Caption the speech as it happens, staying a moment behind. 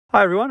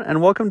Hi, everyone,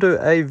 and welcome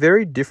to a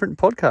very different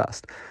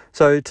podcast.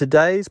 So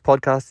today's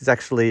podcast is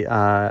actually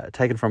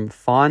taken from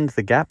Find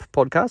the Gap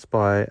podcast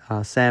by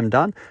Sam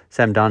Dunn.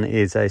 Sam Dunn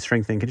is a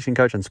strength and conditioning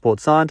coach and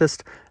sports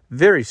scientist,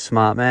 very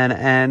smart man,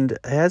 and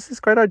has this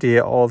great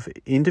idea of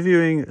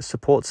interviewing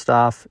support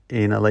staff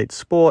in elite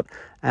sport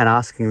and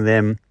asking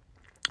them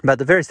about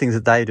the various things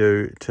that they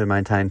do to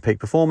maintain peak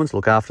performance,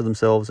 look after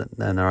themselves and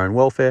their own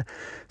welfare.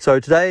 So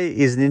today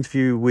is an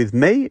interview with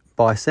me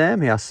by Sam.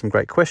 He asks some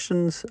great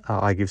questions.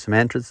 I give some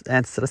answers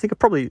that I think are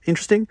probably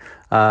interesting.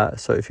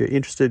 So if you're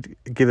interested,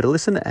 give it a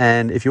listen.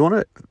 And if you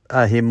want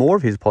to hear more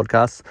of his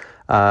podcasts,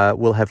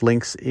 we'll have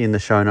links in the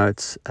show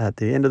notes at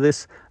the end of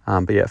this.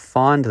 But yeah,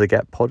 Find the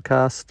Gap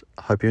podcast.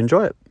 I hope you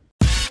enjoy it.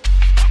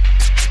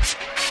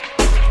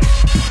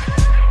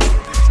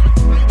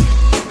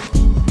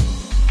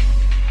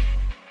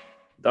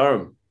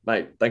 Durham,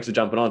 mate, thanks for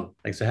jumping on.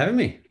 Thanks for having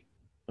me.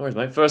 No worries,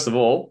 mate. First of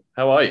all,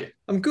 how are you?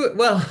 I'm good.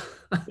 Well,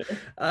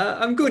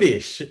 I'm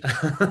goodish.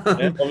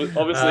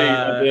 Obviously,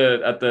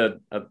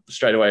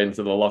 straight away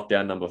into the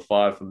lockdown number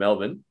 5 for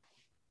Melbourne.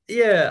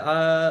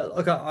 Yeah,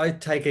 look, I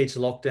take each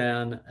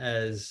lockdown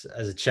as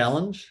a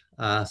challenge.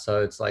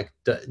 So it's like,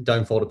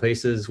 don't fall to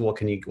pieces. What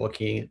can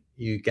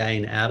you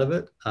gain out of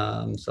it?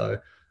 So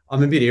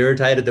I'm a bit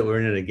irritated that we're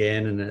in it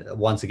again, and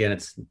once again,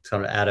 it's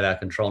kind of out of our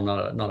control,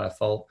 not our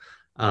fault.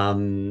 But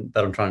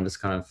I'm trying to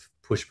just kind of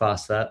push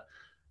past that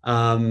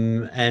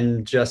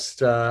and just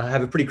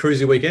have a pretty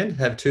cruisy weekend,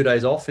 have 2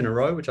 days off in a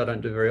row, which I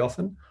don't do very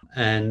often,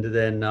 and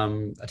then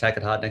attack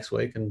it hard next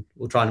week, and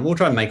we'll try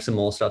and make some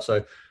more stuff.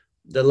 So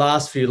the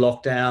last few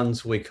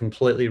lockdowns, we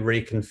completely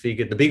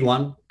reconfigured. The big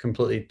one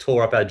completely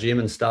tore up our gym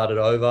and started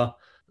over.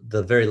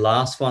 The very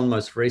last one,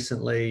 most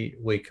recently,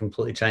 we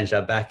completely changed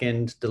our back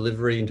end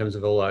delivery in terms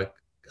of all our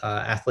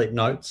athlete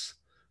notes.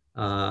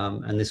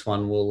 And this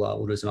one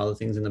we'll do some other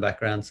things in the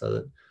background, so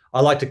that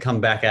I like to come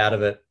back out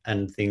of it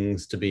and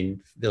things to be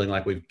feeling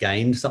like we've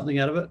gained something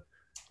out of it.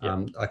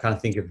 Yeah. I kind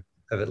of think of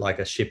it like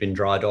a ship in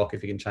dry dock.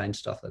 If you can change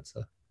stuff, that's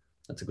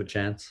a good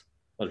chance.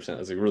 100%.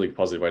 That's a really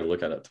positive way to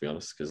look at it, to be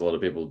honest, because a lot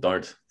of people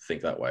don't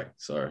think that way.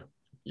 So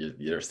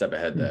you're a step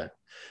ahead there.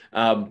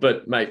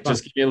 But mate,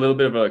 just give me a little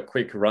bit of a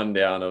quick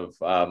rundown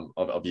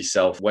of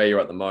yourself, where you're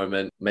at the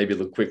moment, maybe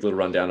a quick little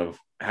rundown of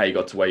how you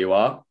got to where you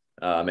are,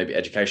 maybe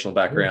educational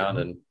background,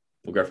 and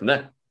we'll go from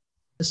there.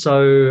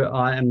 So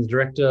I am the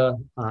director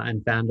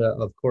and founder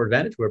of Core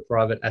Advantage. We're a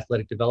private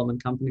athletic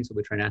development company. So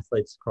we train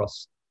athletes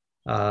across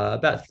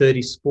about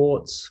 30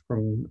 sports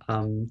from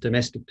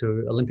domestic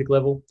to Olympic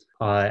level.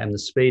 I am the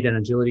speed and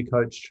agility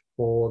coach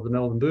for the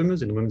Melbourne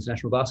Boomers in the Women's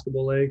National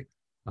Basketball League.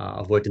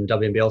 I've worked in the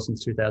WNBL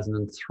since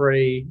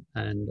 2003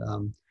 and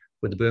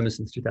with the Boomers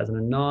since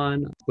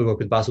 2009. We work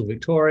with Basketball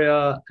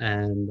Victoria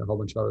and a whole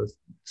bunch of other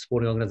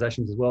sporting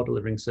organisations as well,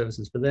 delivering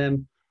services for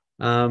them.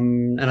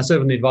 And I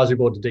serve on the advisory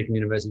board to Deakin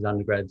University's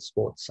undergrad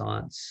sports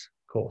science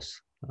course.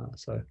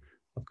 So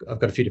I've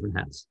got a few different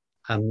hats.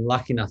 I'm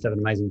lucky enough to have an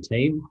amazing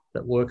team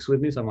that works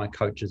with me. So my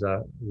coaches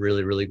are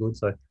really, really good.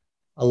 So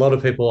a lot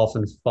of people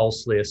often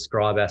falsely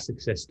ascribe our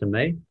success to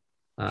me.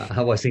 I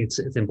always think it's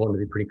important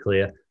to be pretty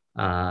clear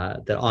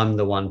that I'm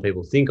the one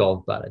people think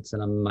of, but it's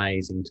an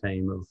amazing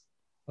team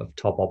of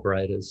top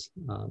operators.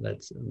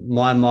 That's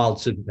my mild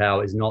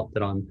superpower is not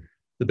that I'm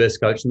the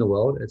best coach in the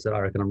world. It's that I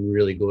reckon I'm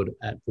really good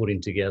at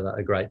putting together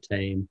a great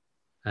team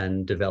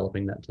and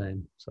developing that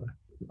team. So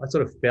I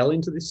sort of fell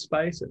into this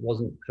space. It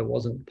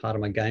wasn't part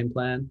of my game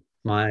plan.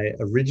 My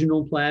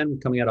original plan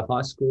coming out of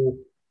high school,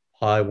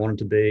 I wanted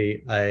to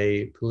be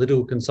a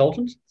political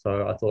consultant.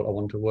 So I thought I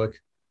wanted to work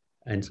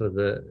in sort of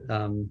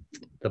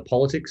the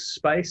politics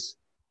space.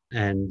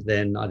 And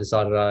then I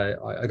decided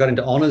I got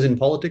into honours in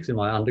politics in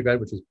my undergrad,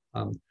 which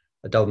was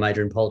a double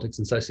major in politics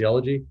and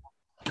sociology.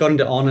 Got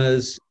into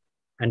honours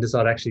and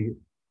decided actually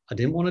I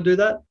didn't want to do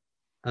that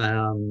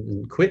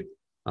and quit.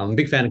 I'm a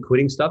big fan of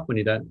quitting stuff when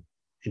you don't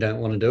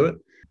want to do it.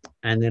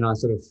 And then I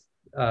sort of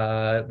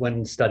went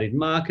and studied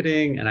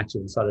marketing and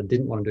actually decided I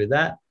didn't want to do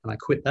that, and I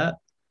quit that.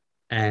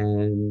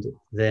 And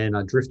then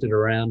I drifted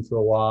around for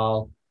a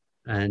while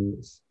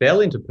and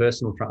fell into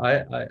personal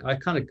training. I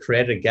kind of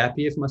created a gap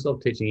year for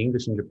myself teaching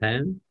English in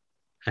Japan,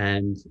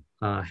 and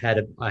I had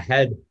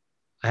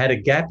a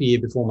gap year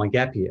before my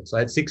gap year. So I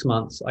had 6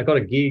 months. I got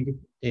a gig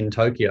in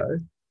Tokyo,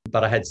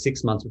 but I had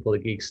 6 months before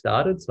the gig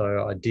started.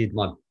 So I did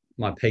my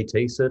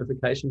PT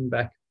certification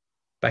back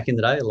in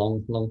the day, a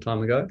long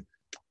time ago.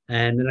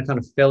 And then I kind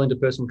of fell into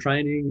personal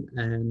training,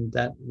 and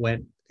that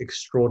went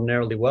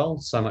extraordinarily well,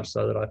 so much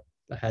so that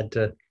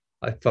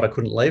I thought I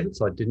couldn't leave it,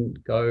 so I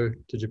didn't go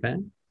to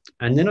Japan.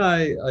 And then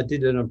I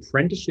did an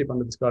apprenticeship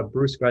under this guy,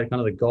 Bruce Gray, kind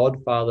of the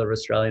godfather of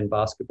Australian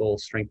basketball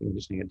strength and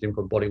conditioning at a gym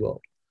called Body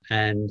World.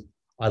 And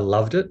I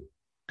loved it.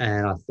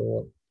 And I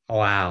thought, oh,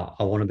 wow,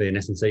 I want to be an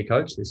S&C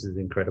coach. This is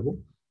incredible.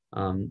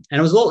 And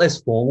it was a lot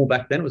less formal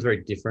back then. It was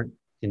very different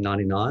in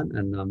 99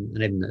 and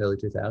even the early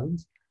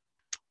 2000s.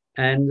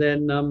 And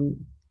then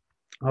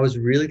I was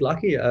really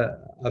lucky.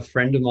 A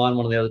friend of mine,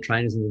 one of the other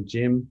trainers in the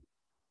gym,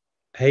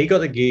 he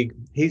got a gig.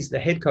 He's the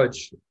head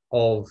coach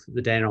of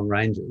the Dandenong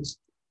Rangers.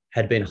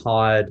 had been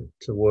hired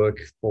to work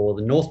for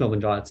the North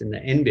Melbourne Giants in the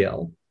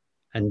NBL,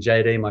 and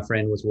JD, my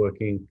friend, was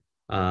working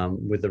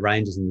with the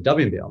Rangers in the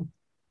WNBL,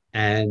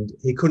 and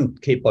he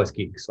couldn't keep both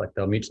gigs. Like,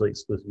 they were mutually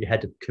exclusive. You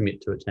had to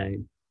commit to a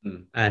team.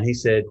 And he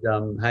said,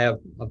 hey,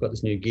 I've got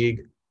this new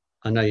gig.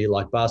 I know you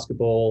like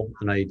basketball.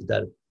 I know you did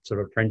that sort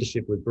of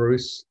apprenticeship with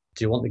Bruce.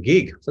 Do you want the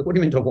gig? I was like, what do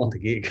you mean, do I want the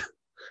gig?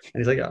 And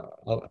he's like,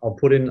 I'll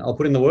put in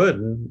the word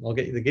and I'll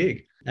get you the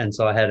gig. And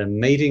so I had a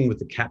meeting with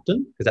the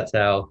captain, because that's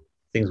how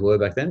things were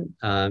back then.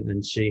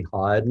 And she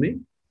hired me.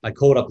 I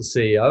called up the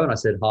CEO and I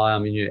said, hi,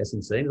 I'm in your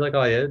S&C. And he's like,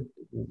 oh yeah,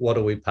 what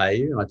do we pay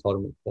you? And I told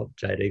him what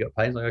JD got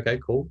paid. He's like, okay,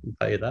 cool, we'll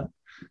pay you that.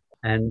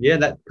 And yeah,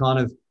 that kind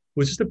of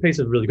was just a piece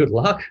of really good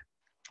luck.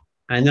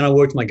 And then I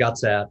worked my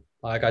guts out.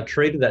 Like, I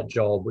treated that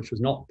job, which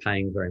was not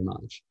paying very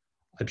much.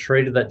 I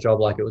treated that job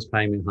like it was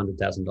paying me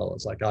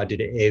 $100,000. Like, I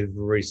did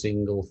every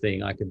single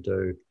thing I could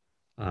do.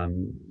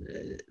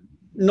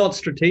 Not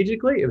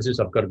strategically. It was just,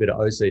 I've got a bit of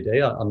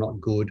OCD. I'm not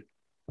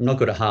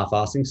good at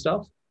half-assing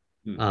stuff.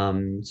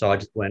 So I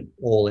just went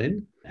all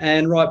in,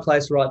 and right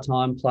place, right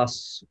time.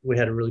 Plus we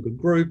had a really good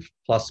group.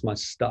 Plus my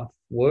stuff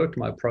worked.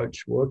 My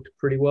approach worked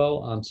pretty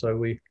well. So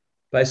we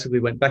basically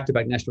went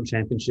back-to-back national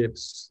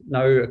championships,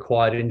 no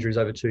acquired injuries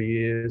over 2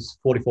 years,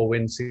 44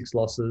 wins, 6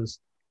 losses.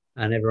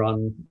 And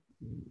everyone,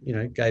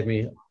 gave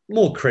me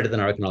more credit than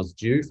I reckon I was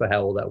due for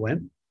how all that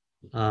went.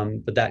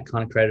 But that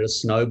kind of created a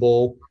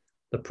snowball.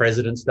 The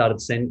president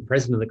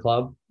of the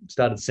club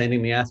started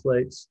sending me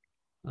athletes.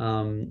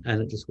 And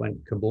it just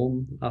went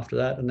kaboom after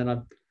that. And then I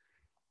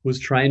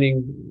was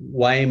training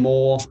way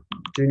more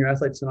junior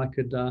athletes than I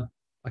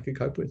could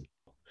cope with.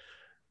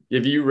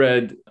 Have you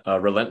read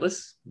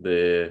Relentless?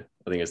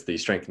 I think it's the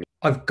strength.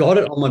 I've got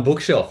it on my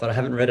bookshelf, but I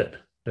haven't read it.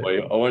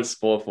 Well, I won't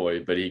spoil for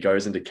you, but he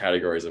goes into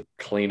categories of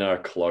cleaner,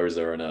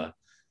 closer, and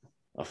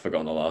I've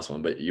forgotten the last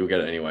one, but you'll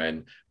get it anyway.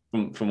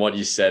 And from what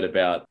you said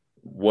about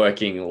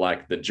working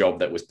like the job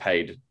that was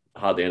paid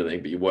hardly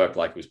anything, but you work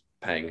like it was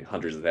paying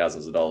hundreds of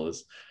thousands of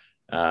dollars.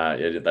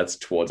 That's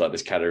towards like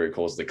this category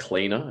called the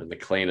cleaner. And the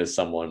cleaner is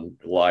someone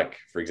like,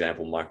 for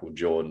example, Michael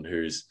Jordan,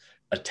 whose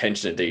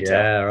attention to detail,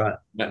 yeah, right,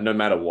 no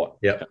matter what.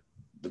 Yep.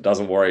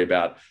 Doesn't worry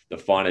about the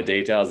finer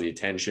details, the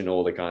attention,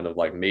 or the kind of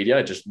like media.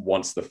 It just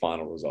wants the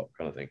final result,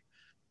 kind of thing.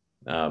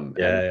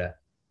 Yeah.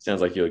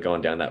 Sounds like you're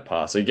going down that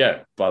path. So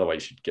yeah, by the way, you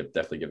should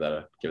definitely give that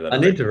a I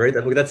need to read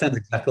that book. That sounds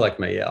exactly like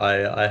me.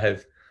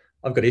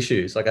 I've got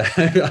issues. Like I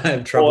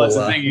have trouble. Well, that's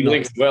the thing. He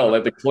links well.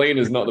 Like, the clean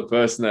is not the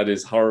person that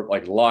is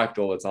liked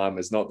all the time.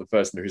 It's not the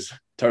person who's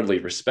totally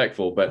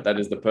respectful, but that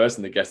is the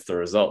person that gets the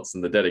results,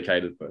 and the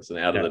dedicated person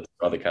out of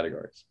the other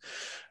categories.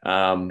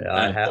 I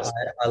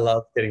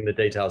love getting the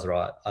details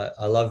right.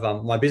 I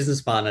love my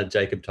business partner,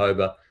 Jacob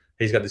Tober.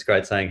 He's got this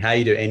great saying, how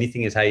you do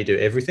anything is how you do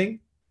everything.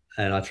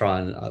 And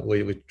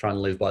we try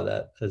and live by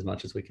that as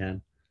much as we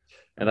can.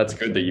 And that's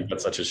good that you've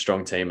got such a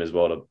strong team as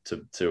well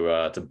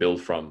to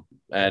build from.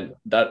 And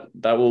that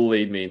will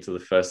lead me into the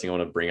first thing I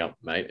want to bring up,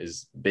 mate,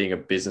 is being a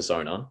business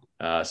owner,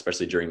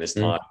 especially during this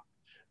time.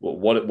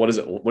 What is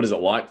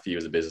it like for you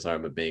as a business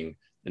owner, being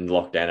in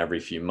lockdown every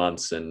few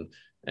months and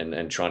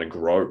trying to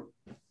grow?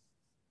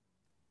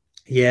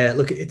 Yeah,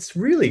 look, it's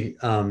really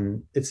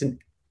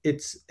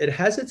it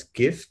has its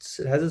gifts,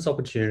 it has its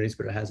opportunities,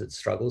 but it has its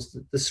struggles.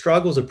 The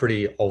struggles are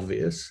pretty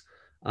obvious,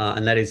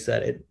 and that is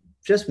that it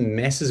just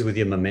messes with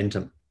your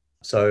momentum.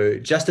 So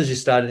just as you're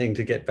starting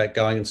to get back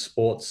going in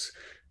sports,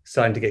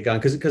 starting to get going,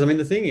 because I mean,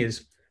 the thing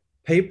is,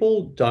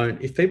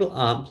 if people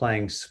aren't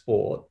playing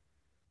sport,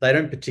 they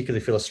don't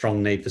particularly feel a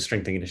strong need for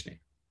strength and conditioning.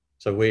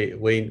 So we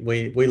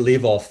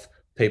live off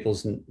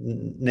people's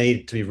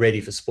need to be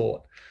ready for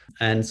sport.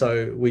 And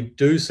so we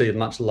do see a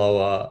much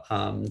lower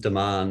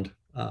demand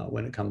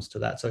when it comes to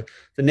that. So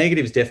the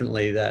negative is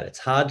definitely that it's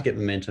hard to get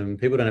momentum.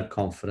 People don't have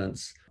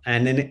confidence.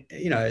 And then,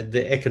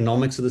 the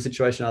economics of the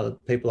situation are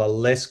that people are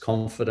less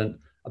confident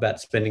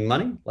about spending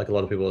money. Like, a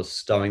lot of people are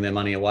stowing their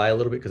money away a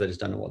little bit because they just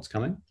don't know what's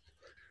coming.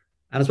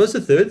 And I suppose the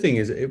third thing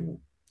is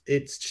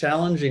it's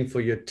challenging for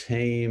your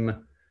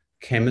team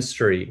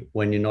chemistry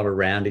when you're not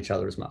around each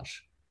other as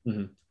much.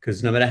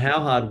 Because no matter how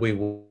hard we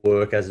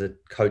work as a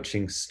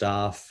coaching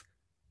staff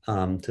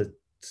to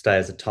stay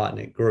as a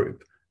tight-knit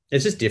group,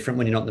 it's just different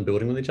when you're not in the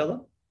building with each other.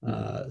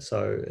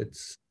 So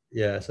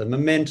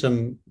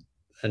momentum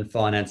and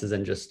finances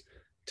and just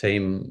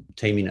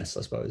teaminess,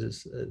 I suppose,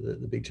 is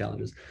the big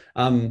challenges.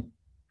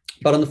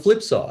 But on the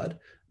flip side,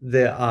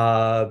 there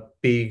are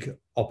big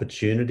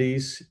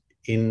opportunities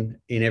in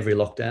every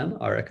lockdown,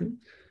 I reckon.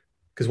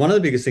 Because one of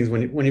the biggest things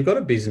when you've got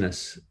a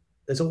business,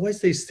 there's always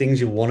these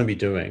things you want to be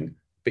doing,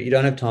 but you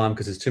don't have time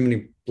because there's too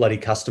many bloody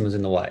customers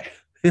in the way.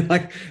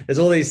 Like, there's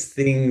all these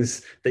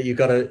things that you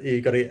got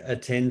to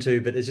attend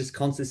to, but it's just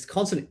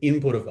constant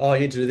input of, you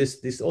need to do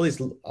this, all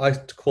these, I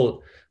call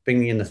it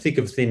being in the thick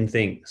of thin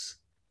things.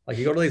 Like,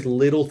 you got all these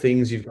little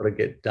things you've got to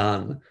get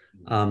done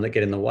that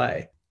get in the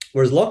way.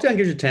 Whereas lockdown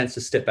gives you a chance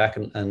to step back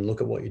and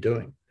look at what you're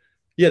doing.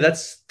 Yeah,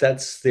 that's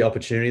the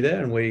opportunity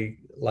there. And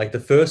the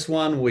first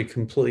one, we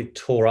completely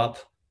tore up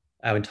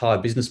our entire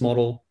business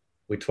model.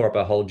 We tore up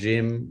our whole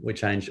gym.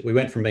 We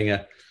went from being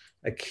a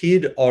a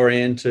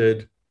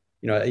kid-oriented,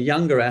 a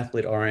younger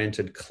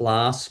athlete-oriented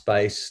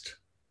class-based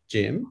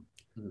gym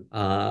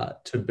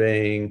to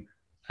being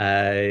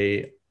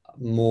a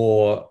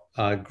more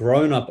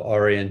grown-up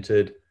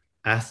oriented,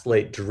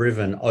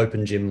 athlete-driven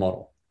open gym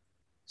model.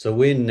 So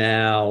we're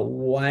now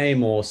way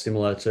more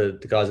similar to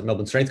the guys at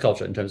Melbourne Strength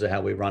Culture in terms of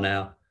how we run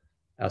our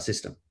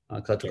system.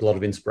 Because I took a lot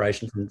of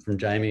inspiration from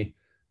Jamie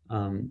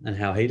and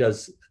how he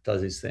does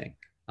his thing.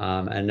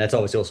 And that's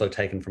obviously also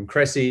taken from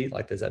Cressy.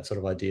 Like there's that sort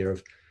of idea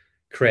of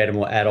create a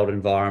more adult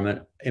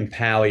environment,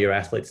 empower your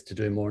athletes to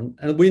do more.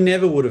 And we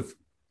never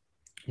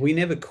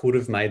could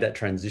have made that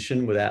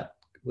transition without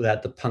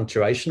the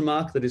punctuation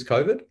mark that is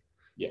COVID.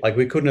 Yeah. Like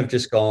we couldn't have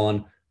just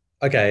gone,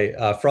 okay,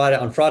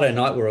 on Friday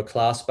night, we're a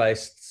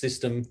class-based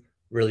system,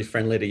 really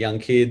friendly to young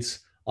kids.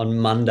 On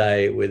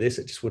Monday, we're this,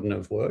 it just wouldn't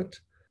have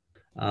worked.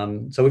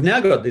 So we've now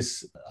got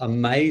this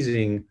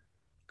amazing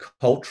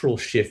cultural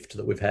shift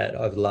that we've had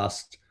over the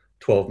last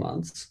 12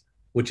 months,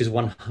 which is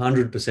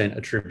 100%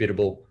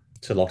 attributable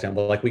to lockdown.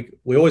 But like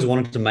we always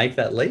wanted to make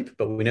that leap,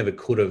 but we never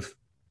could have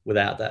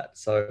without that.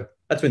 So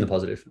that's been the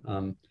positive.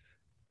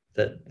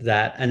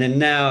 That and then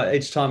now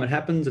each time it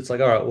happens, it's like,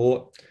 all right,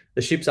 well,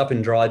 the ship's up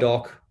in dry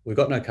dock. We've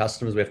got no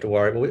customers we have to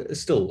worry, but we're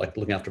still like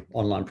looking after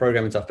online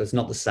programming and stuff, but it's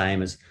not the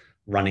same as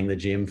running the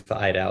gym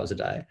for 8 hours a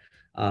day.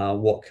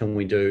 What can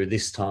we do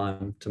this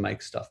time to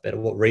make stuff better?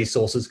 What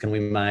resources can we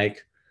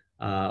make?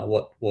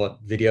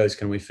 What videos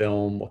can we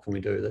film? What can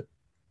we do that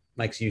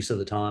makes use of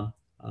the time?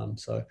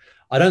 So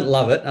I don't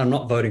love it. I'm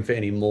not voting for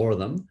any more of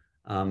them.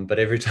 But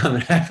every time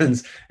it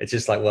happens, it's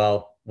just like,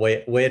 well,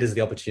 where does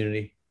the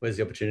opportunity? Where's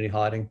the opportunity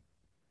hiding?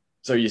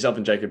 So yourself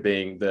and Jacob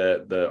being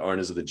the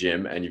owners of the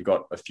gym, and you've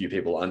got a few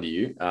people under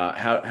you.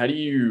 How do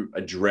you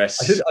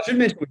address? I should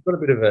mention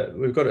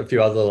we've got a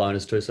few other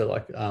owners too. So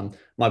like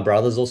my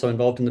brother's also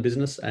involved in the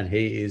business, and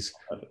he is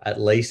at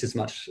least as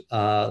much.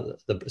 So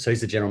he's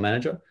the general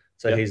manager.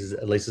 So he's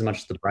at least as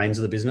much the brains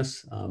of the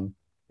business.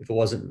 If it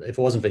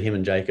wasn't for him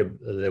and Jacob,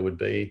 there would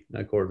be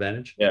no Core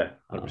Advantage. Yeah.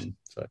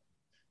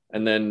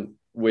 And then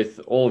with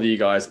all of you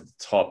guys at the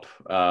top,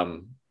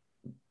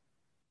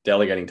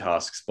 delegating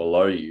tasks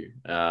below you,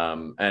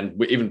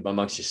 and even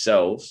amongst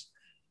yourselves,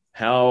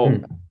 how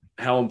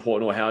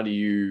important, or how do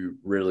you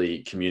really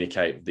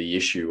communicate the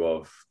issue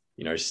of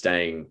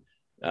staying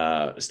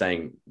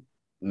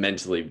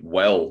mentally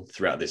well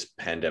throughout this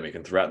pandemic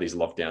and throughout these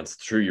lockdowns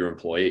through your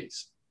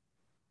employees?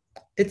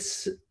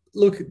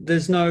 Look,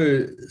 there's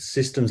no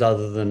systems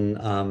other than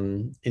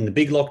in the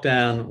big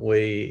lockdown,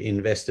 we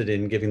invested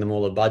in giving them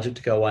all a budget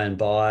to go away and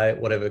buy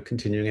whatever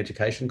continuing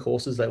education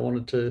courses they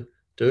wanted to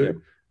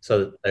do, so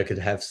that they could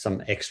have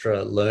some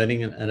extra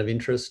learning and of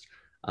interest.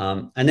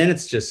 And then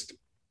it's just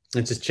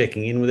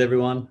checking in with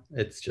everyone.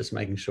 It's just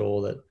making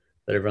sure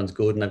that everyone's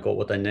good and they've got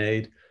what they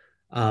need.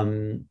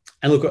 And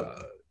look,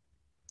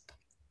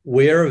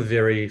 we're a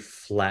very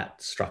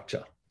flat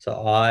structure. So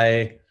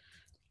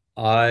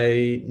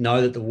I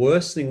know that the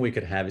worst thing we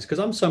could have is, because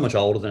I'm so much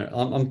older than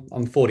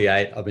I'm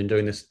 48. I've been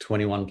doing this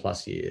 21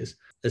 plus years.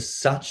 There's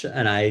such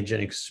an age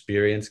and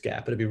experience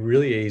gap. It'd be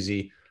really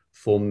easy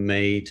for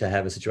me to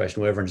have a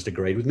situation where everyone just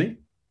agreed with me.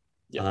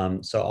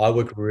 So I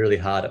work really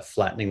hard at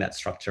flattening that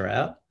structure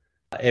out.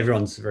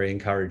 Everyone's very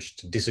encouraged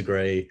to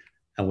disagree,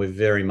 and we're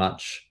very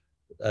much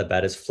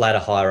about as flat a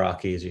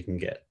hierarchy as you can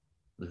get.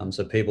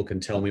 So people can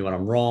tell me when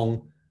I'm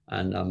wrong.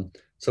 And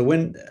so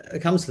when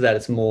it comes to that,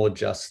 it's more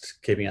just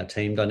keeping our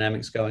team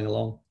dynamics going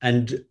along,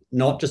 and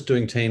not just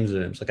doing team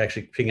Zooms, like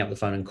actually picking up the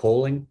phone and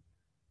calling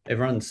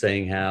everyone and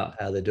seeing how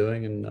they're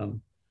doing.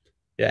 And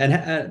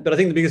but I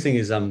think the biggest thing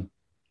is I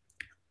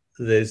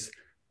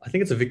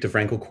think it's a Viktor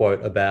Frankl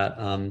quote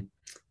about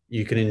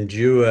you can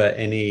endure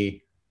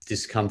any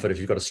discomfort if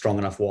you've got a strong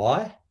enough why.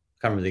 I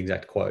can't remember the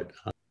exact quote.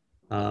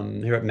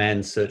 Here at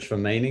Man's Search for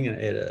Meaning,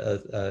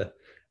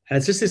 and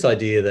it's just this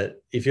idea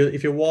that if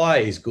your why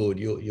is good,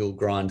 you'll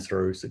grind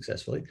through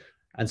successfully.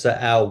 And so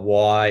our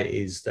why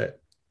is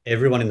that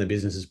everyone in the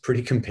business is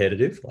pretty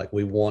competitive. Like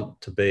we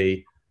want to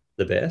be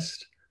the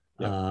best.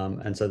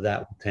 And so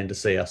that will tend to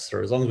see us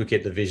through, as long as we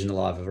keep the vision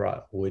alive of,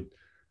 right,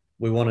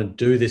 we want to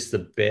do this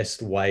the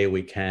best way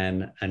we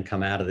can and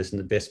come out of this in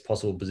the best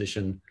possible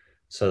position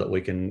so that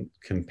we can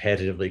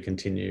competitively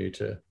continue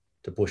to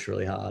push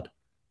really hard.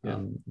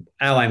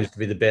 Our aim is to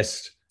be the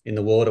best in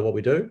the world at what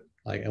we do.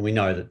 And we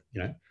know that,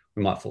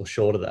 we might fall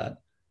short of that.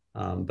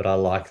 But I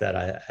like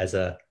that as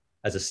a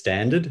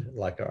standard.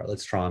 Like, all right,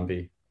 let's try and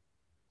be.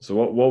 So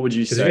what would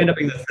you say? Because if you end up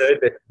being the third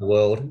best in the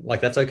world,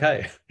 like that's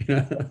okay.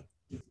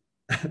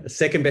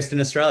 Second best in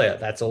Australia,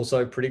 that's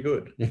also pretty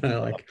good.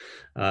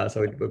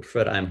 So we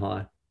prefer to aim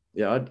high.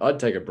 Yeah, I'd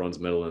take a bronze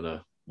medal in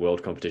a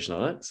world competition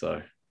on that.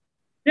 So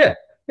yeah,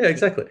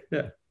 exactly.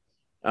 Yeah.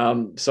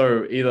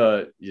 So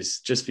either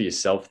just for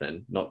yourself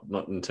then, not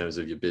in terms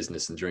of your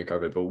business and during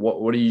COVID, but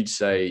what do you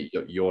say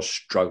you're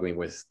struggling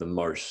with the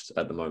most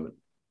at the moment?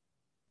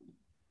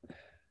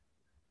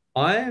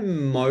 I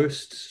am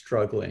most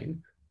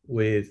struggling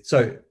with,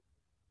 so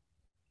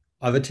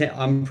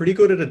I'm pretty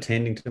good at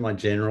attending to my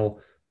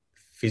general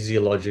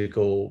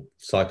physiological,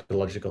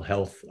 psychological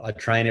health. I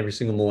train every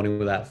single morning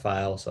without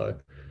fail. So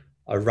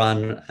I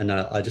run and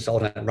I just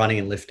alternate running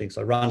and lifting.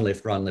 So run,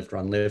 lift, run, lift,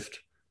 run, lift.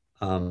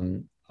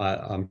 I'm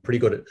pretty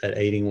good at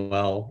eating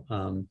well.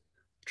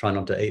 Try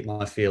not to eat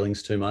my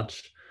feelings too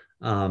much,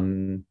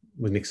 with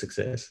mixed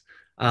success.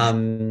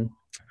 I'm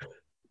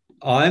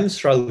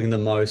struggling the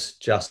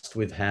most just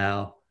with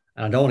how,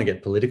 and I don't want to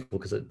get political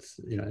because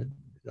it's,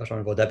 I try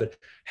to avoid that, but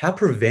how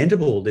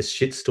preventable this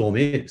shitstorm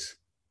is.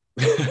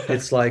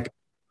 It's like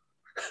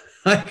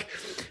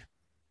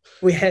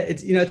we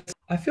had,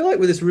 I feel like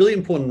with this really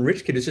important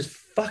rich kid, it's just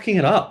fucking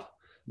it up.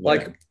 Yeah.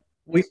 Like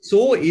we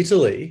saw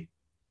Italy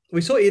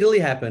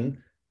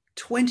happen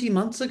 20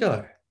 months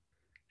ago.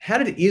 How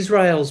did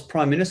Israel's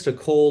prime minister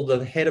call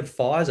the head of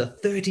Pfizer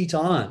 30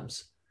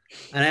 times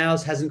and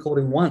ours hasn't called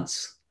him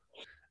once?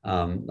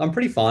 I'm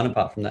pretty fine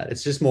apart from that.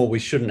 It's just more, we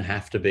shouldn't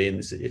have to be in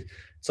this.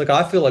 It's like,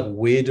 I feel like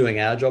we're doing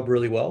our job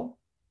really well.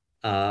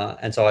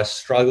 And so I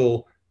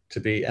struggle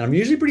to be, and I'm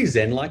usually pretty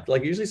zen-like,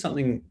 usually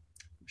something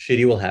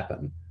shitty will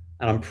happen.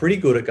 And I'm pretty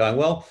good at going,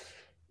 well,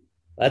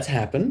 that's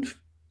happened.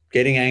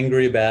 Getting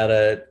angry about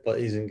it, but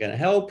isn't going to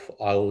help.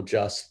 I'll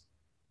just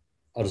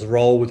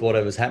roll with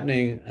whatever's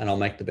happening and I'll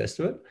make the best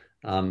of it.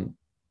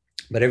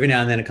 But every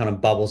now and then it kind of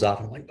bubbles up.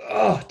 I'm like,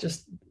 oh,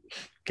 just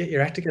get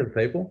your act together,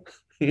 people.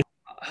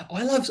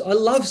 I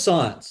love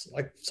science.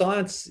 Like,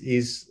 science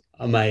is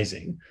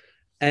amazing.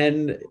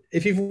 And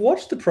if you've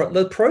watched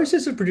the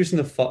process of producing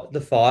the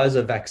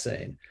Pfizer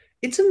vaccine,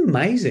 it's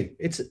amazing.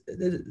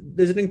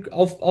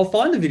 I'll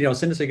find the video. I'll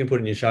send it so you can put it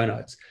in your show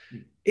notes.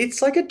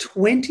 It's like a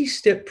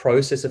 20-step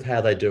process of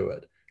how they do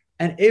it.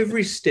 And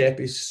every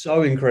step is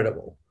so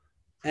incredible.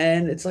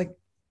 And it's like,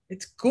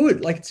 it's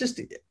good. Like, it's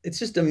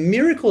just a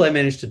miracle they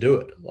managed to do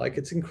it. Like,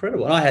 it's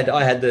incredible. And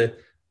I had the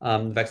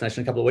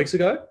vaccination a couple of weeks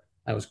ago.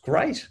 It was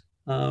great.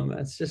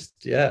 It's just,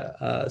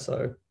 yeah.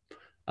 So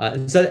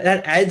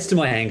that adds to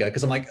my anger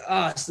because I'm like,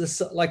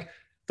 like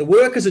the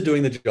workers are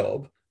doing the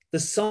job. The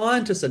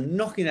scientists are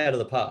knocking it out of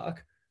the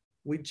park.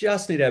 We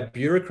just need our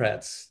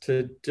bureaucrats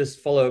to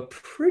just follow a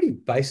pretty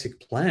basic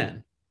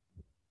plan.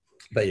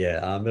 But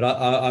yeah, but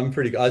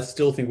I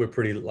still think we're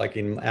pretty, like,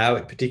 in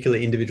our particular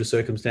individual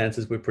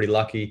circumstances, we're pretty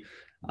lucky.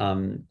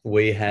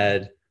 We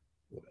had,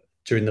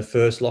 during the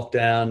first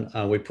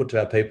lockdown, we put to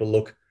our people,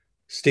 look,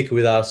 stick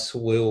with us,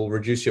 we'll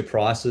reduce your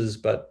prices,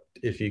 but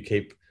if you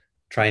keep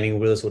training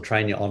with us, we'll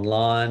train you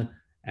online.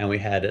 And we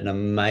had an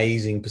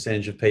amazing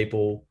percentage of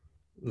people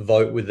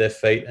vote with their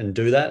feet and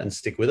do that and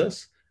stick with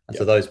us. And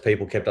so those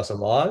people kept us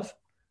alive.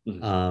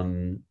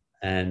 Mm-hmm.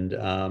 And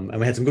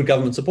we had some good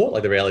government support.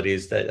 Like, the reality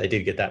is that they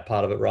did get that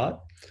part of it right.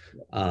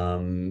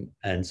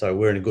 And so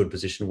we're in a good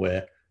position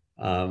where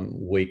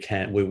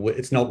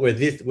it's not where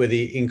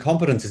the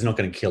incompetence is not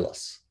going to kill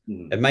us.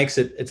 Mm.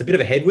 It's a bit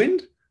of a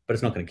headwind, but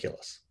it's not going to kill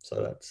us.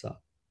 So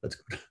that's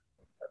good.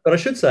 But I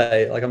should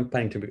say, like, I'm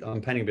painting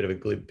a bit of a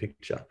glib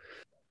picture.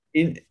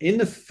 In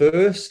the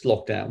first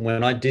lockdown,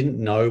 when I didn't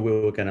know we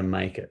were going to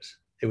make it,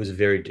 it was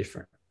very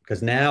different,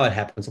 because now it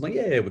happens. I'm like,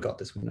 yeah, we got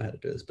this. We know how to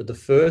do this. But the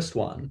first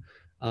one,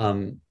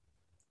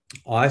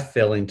 I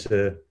fell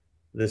into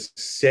the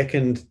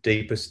second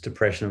deepest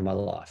depression of my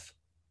life.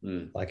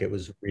 Mm. Like, it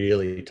was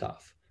really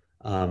tough.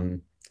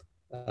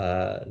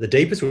 The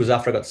deepest was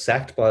after I got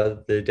sacked by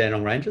the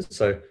Dandenong Rangers.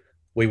 So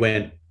we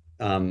went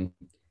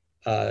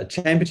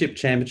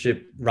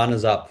championship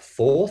runners up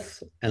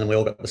fourth, and then we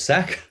all got the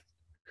sack.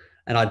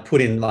 And I'd put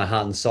in my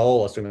heart and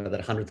soul. I was talking about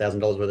that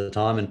 $100,000 worth of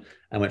time, and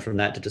went from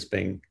that to just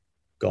being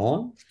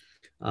gone.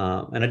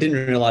 And I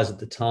didn't realize at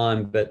the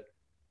time, but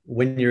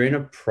when you're in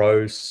a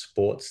pro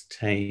sports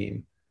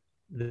team,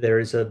 there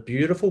is a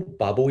beautiful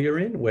bubble you're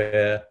in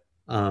where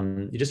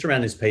you're just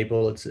around these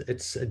people.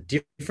 It's a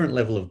different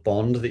level of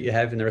bond that you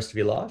have in the rest of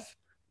your life.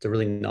 It's a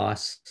really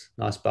nice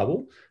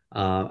bubble.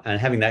 And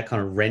having that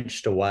kind of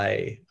wrenched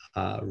away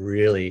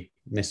really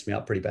messed me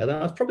up pretty badly.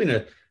 I was probably in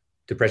a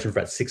depression for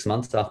about 6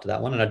 months after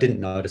that one, and I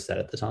didn't notice that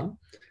at the time.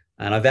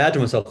 And I vowed to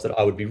myself that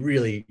I would be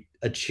really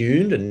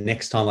attuned, and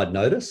next time I'd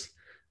notice.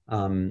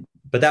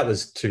 But that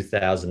was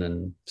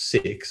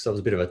 2006, so it was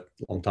a bit of a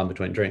long time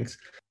between drinks.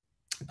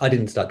 I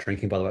didn't start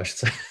drinking, by the way, I should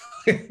say.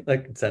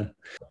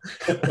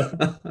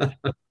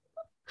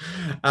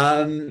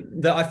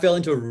 I fell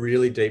into a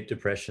really deep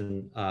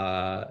depression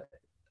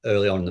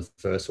early on in the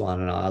first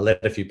one, and I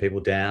let a few people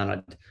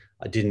down.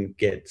 I didn't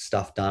get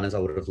stuff done as I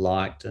would have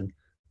liked, and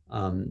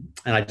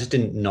I just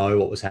didn't know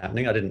what was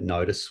happening. I didn't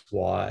notice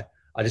why.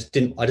 I just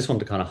wanted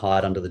to kind of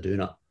hide under the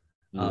doona.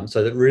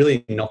 So that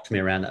really knocked me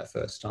around that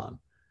first time.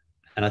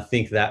 And I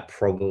think that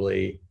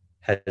probably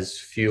has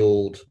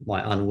fueled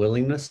my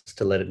unwillingness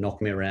to let it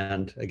knock me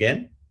around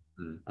again.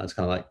 It's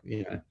kind of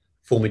like,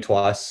 fool me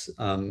twice,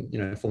 fool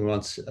me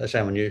once,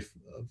 shame on you,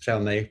 shame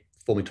on me,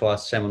 fool me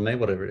twice, shame on me,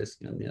 whatever it is,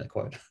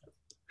 quote.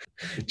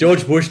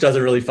 George Bush does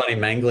a really funny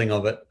mangling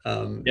of it.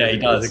 He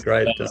does. A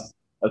great.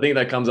 I think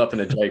that comes up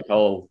in a J.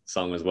 Cole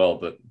song as well.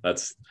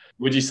 But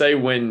would you say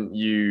when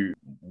you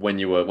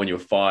were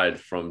fired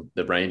from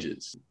the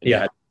Rangers, they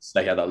had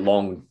that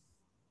long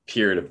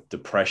period of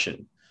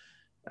depression,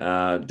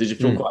 did you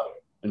feel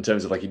in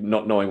terms of like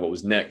not knowing what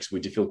was next?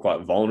 Would you feel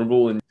quite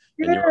vulnerable? And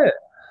Yeah,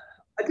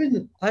 I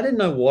didn't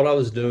know what I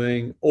was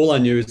doing. All I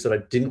knew is that I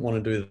didn't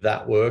want to do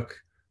that work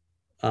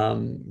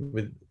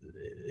with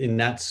in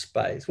that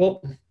space.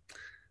 Well,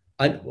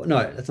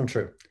 no, that's not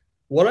true.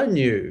 What I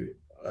knew,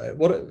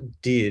 what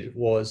it did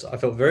was I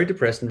felt very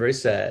depressed and very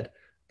sad,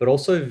 but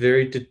also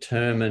very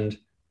determined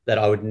that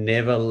I would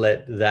never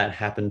let that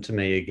happen to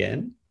me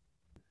again.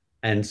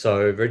 And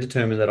so very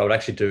determined that I would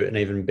actually do an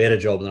even better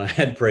job than I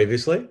had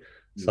previously.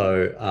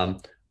 So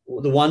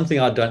the one thing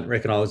I don't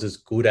reckon I was as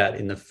good at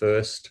in that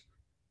first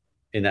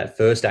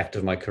act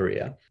of my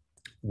career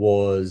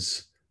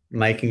was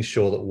making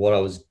sure that what I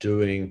was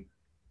doing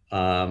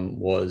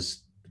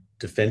was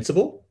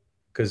defensible.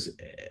 Because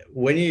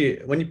when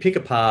you pick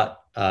apart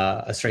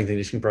a strength and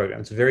conditioning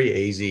program, it's very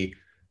easy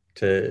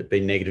to be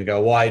negative and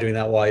go, why are you doing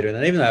that? Why are you doing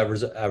that? Even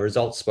though our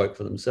results spoke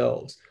for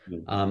themselves.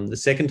 The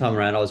second time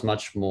around, I was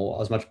much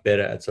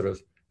better at sort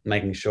of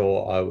making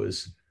sure I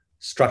was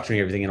structuring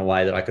everything in a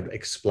way that I could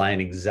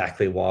explain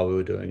exactly why we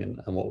were doing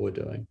and what we were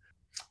doing.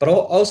 But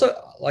also,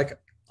 like,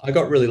 I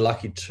got really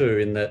lucky too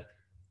in that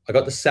I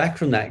got the sack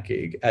from that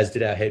gig, as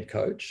did our head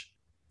coach.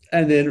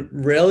 And then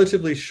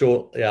relatively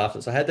shortly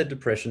after, so I had that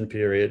depression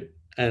period,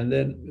 and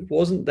then it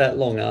wasn't that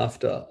long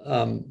after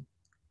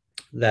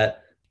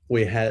that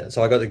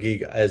so I got the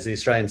gig as the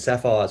Australian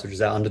Sapphires, which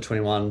is our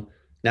under-21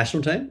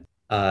 national team,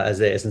 as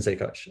their S&C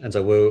coach. And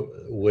so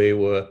we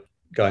were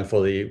going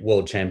for the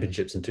World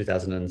Championships in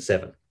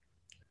 2007.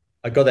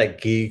 I got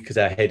that gig because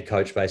our head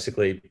coach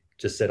basically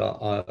just said,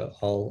 I'm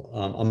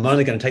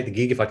only going to take the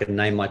gig if I can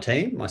name my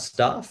team, my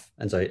staff.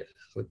 And so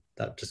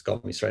that just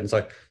got me straight. And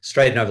so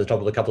straight over the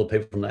top of a couple of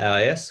people from the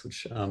AIS,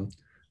 which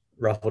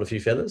ruffled a few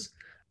feathers.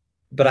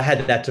 But I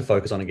had that to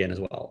focus on again as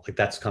well. Like,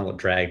 that's kind of what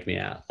dragged me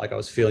out. Like, I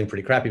was feeling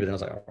pretty crappy, but then I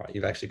was like, all right,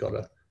 you've actually got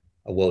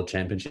a World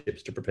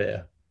Championships to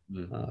prepare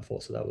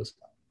for. So that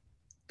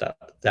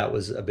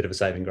was a bit of a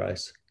saving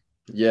grace.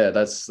 Yeah,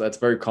 that's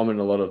very common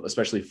in a lot of,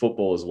 especially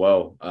football as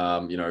well.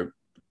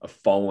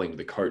 Following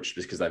the coach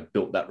because they've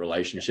built that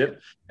relationship.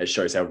 It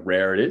shows how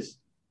rare it is,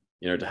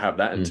 to have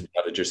that and to be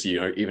able to just,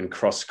 even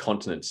cross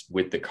continents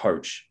with the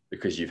coach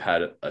because you've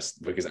had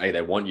because A,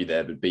 they want you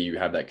there, but B, you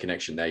have that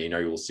connection there. You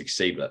will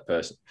succeed with that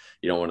person.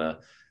 You don't want to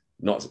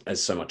not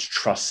as so much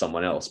trust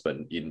someone else, but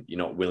you're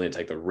not willing to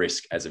take the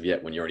risk as of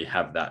yet when you already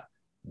have that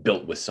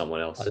built with someone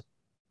else.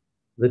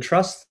 The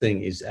trust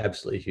thing is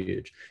absolutely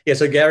huge. Yeah.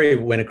 So Gary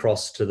went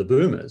across to the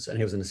Boomers and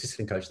he was an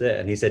assistant coach there.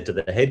 And he said to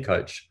the head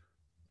coach,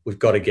 we've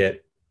got to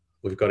get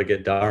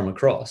Durham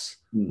across.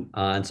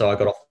 And so I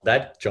got off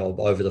that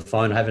job over the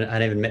phone. I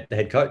hadn't even met the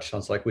head coach. I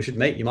was like, we should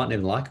meet. You might not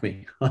even like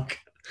me.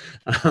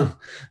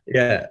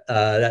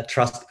 That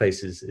trust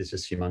piece is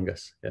just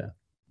humongous. Yeah.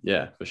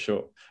 Yeah, for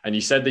sure. And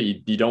you said that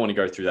you don't want to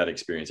go through that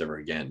experience ever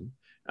again.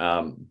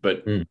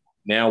 But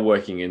now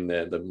working in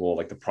the more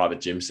like the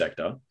private gym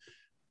sector,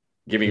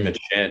 giving the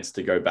chance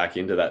to go back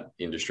into that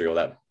industry or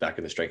that back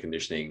in the strength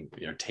conditioning,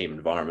 team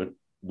environment,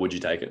 would you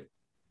take it?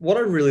 What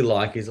I really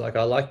like is I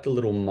like the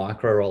little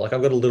micro role. Like,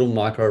 I've got a little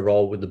micro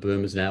role with the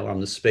Boomers now where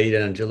I'm the speed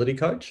and agility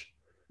coach.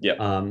 Yeah.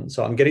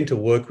 So I'm getting to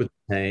work with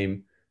the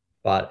team,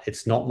 but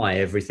it's not my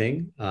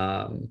everything.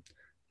 I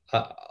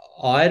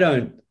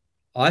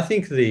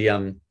think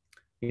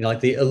like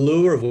the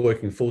allure of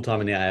working full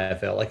time in the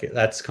AFL, like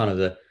that's kind of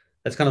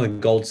the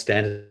gold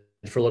standard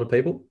for a lot of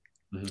people.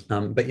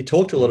 But you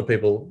talk to a lot of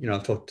people,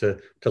 I've talked to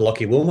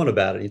Lockie Wilmot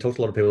about it. You talk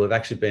to a lot of people who have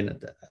actually been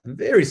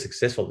very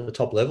successful at the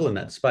top level in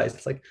that space.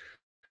 It's like,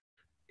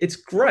 it's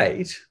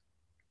great,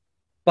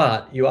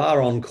 but you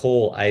are on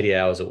call 80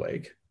 hours a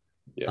week.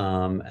 Yeah.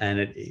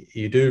 And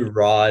you do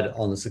ride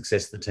on the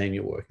success of the team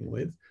you're working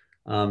with.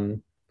 So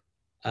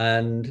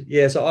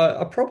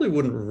I probably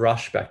wouldn't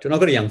rush back to it. And I've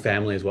got a young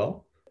family as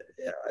well.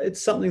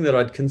 It's something that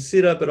I'd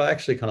consider, but I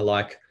actually kind of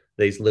like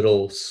these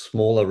little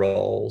smaller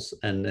roles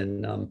and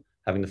then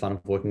having the fun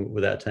of working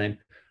with our team.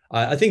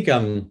 I think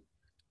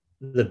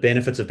the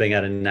benefits of being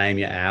able to name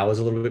your hours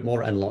a little bit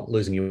more and not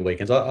losing your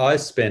weekends. I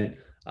spent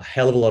a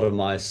hell of a lot of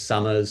my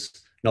summers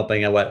not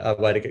being able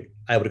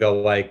to go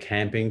away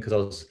camping because I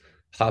was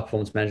high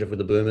performance manager for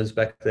the Boomers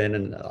back then,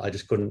 and I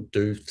just couldn't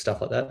do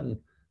stuff like that. And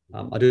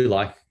I do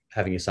like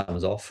having your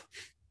summers off.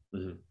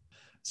 Mm-hmm.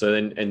 So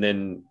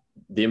then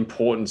the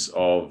importance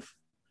of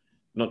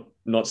not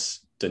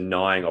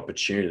denying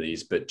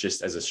opportunities, but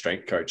just as a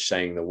strength coach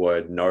saying the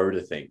word no to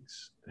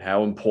things.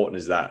 How important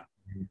is that?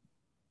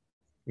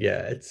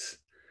 Yeah,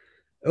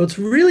 it's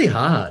really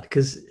hard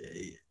because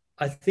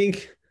I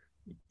think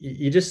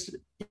you just,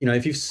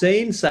 if you've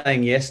seen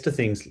saying yes to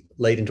things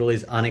lead into all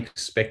these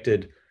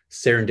unexpected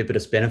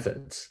serendipitous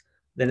benefits,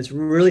 then it's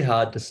really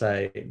hard to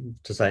say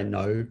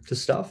no to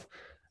stuff.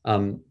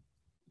 And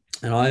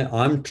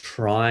I'm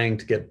trying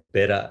to get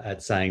better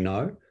at saying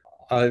no.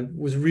 I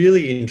was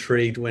really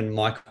intrigued when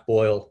Mike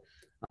Boyle,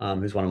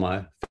 who's one of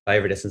my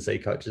favorite S&C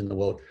coaches in the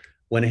world,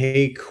 when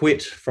he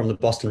quit from the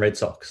Boston Red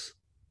Sox.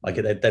 Like,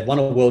 they'd won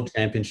a world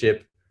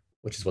championship,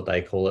 which is what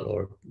they call it,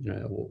 or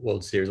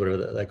World Series,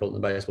 whatever they call it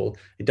in the baseball.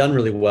 He'd done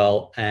really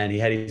well, and he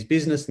had his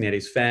business, and he had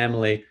his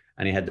family,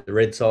 and he had the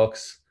Red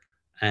Sox,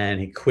 and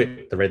he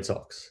quit the Red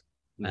Sox.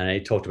 And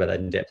he talked about that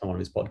in depth on one of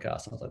his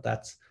podcasts. And I was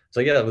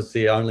like, that was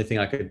the only thing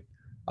I could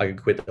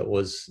quit that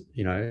was,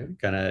 going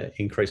to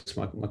increase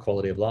my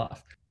quality of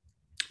life.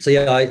 So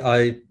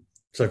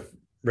so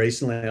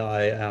recently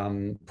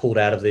I pulled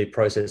out of the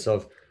process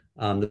of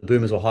the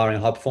Boomers were hiring a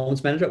high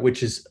performance manager,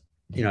 which is,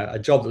 a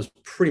job that was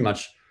pretty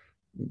much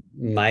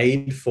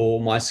made for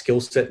my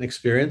skill set and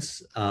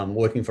experience,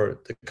 working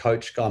for the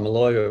coach, Guy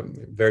Malloy, who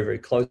I'm very, very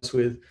close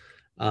with.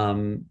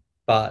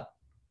 But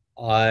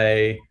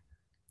I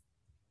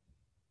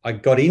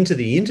got into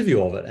the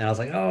interview of it and I was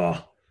like,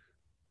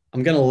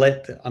 I'm going to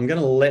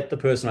let the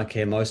person I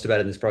care most about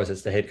in this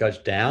process, the head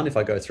coach, down if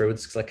I go through with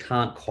this, because I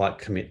can't quite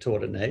commit to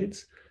what it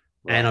needs.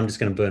 Right. And I'm just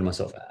going to burn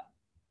myself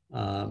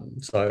out.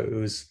 So it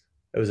was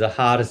the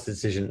hardest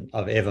decision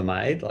I've ever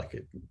made.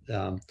 It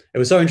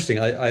was so interesting.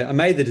 I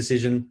made the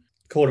decision,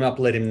 called him up,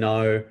 let him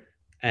know.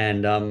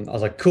 And I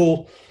was like,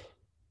 cool.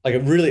 I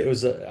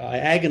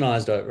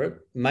agonized over it,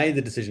 made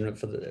the decision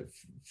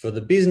for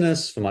the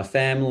business, for my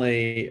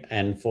family,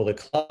 and for the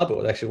club.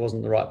 It actually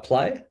wasn't the right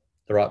play.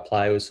 The right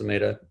play was for me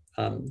to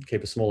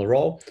keep a smaller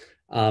role,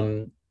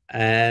 and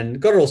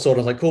got it all sorted.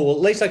 I was like, cool, well,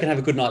 at least I can have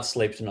a good night's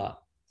sleep tonight.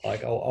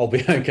 I'll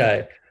be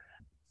okay.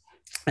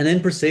 And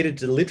then proceeded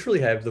to literally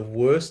have the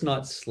worst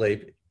night's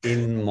sleep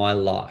in my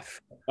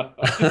life.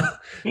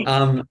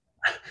 Because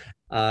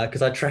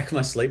I track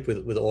my sleep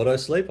with auto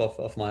sleep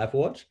off my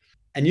Apple Watch.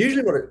 And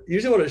usually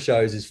what it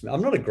shows is,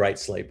 I'm not a great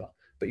sleeper,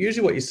 but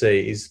usually what you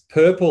see is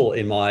purple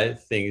in my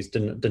thing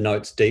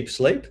denotes deep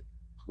sleep.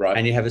 Right.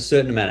 And you have a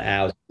certain amount of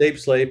hours of deep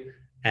sleep,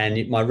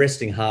 and my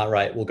resting heart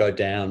rate will go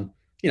down.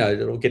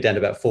 It'll get down to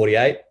about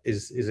 48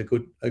 is a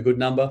good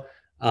number.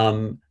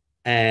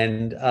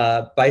 And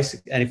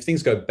if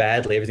things go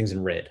badly, everything's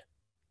in red.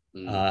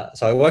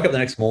 So I woke up the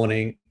next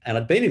morning and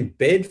I'd been in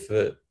bed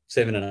for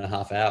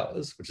 7.5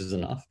 hours, which is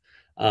enough.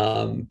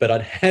 But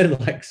I'd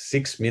had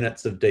 6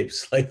 minutes of deep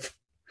sleep.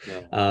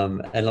 Yeah.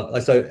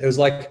 So it was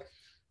like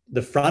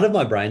the front of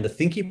my brain, the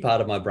thinky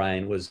part of my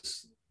brain,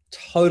 was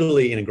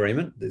totally in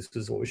agreement. This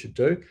is what we should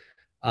do.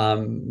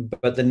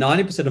 But the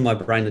 90% of my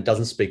brain that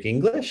doesn't speak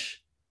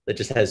English, that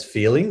just has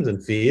feelings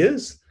and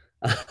fears,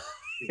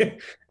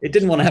 it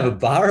didn't want to have a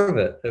bar of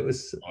it. It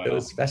was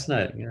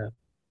fascinating.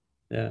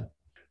 Yeah.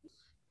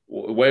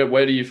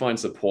 Where do you find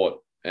support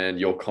and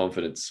your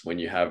confidence when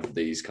you have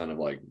these kind of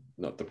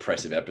not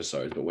depressive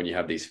episodes, but when you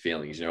have these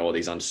feelings, all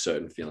these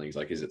uncertain feelings?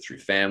 Is it through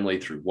family,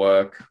 through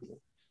work?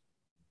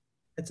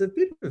 It's a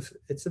bit of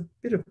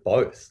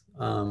both.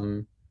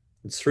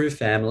 It's through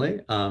family.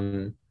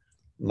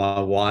 My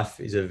wife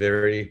is a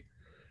very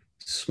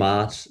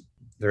smart,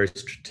 very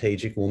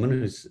strategic woman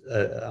who's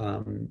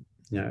a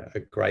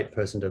great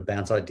person to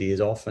bounce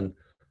ideas off, and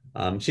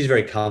she's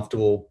very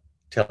comfortable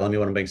telling me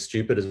when I'm being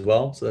stupid as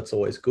well. So that's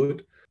always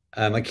good.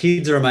 My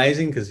kids are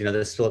amazing because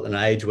they're still at an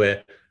age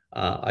where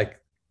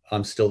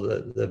I'm still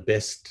the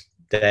best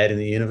dad in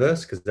the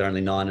universe because they're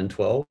only 9 and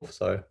 12.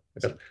 So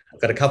I've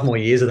got a couple more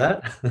years of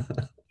that.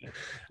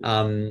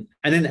 And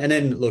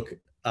then look,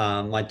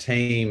 my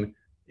team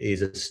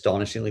is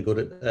astonishingly good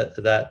at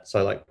that.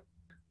 So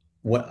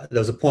there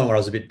was a point where I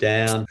was a bit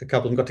down. A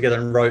couple of them got together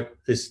and wrote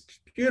this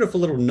beautiful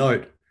little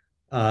note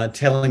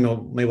telling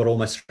me what all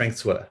my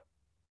strengths were,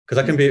 because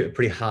I can be a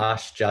pretty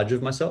harsh judge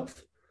of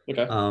myself.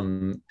 Okay.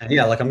 And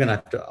yeah, I'm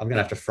gonna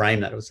have to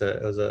frame that. It was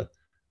a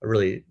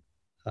really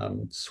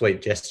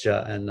sweet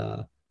gesture and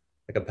a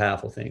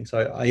powerful thing.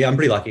 So I'm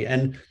pretty lucky.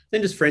 And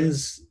then just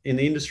friends in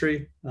the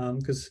industry,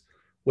 because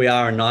we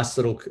are a nice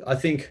little. I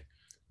think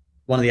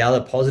one of the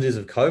other positives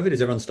of COVID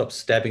is everyone stopped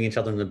stabbing each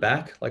other in the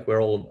back.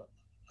 We're all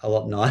a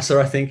lot nicer,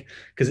 I think,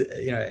 because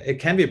it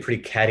can be a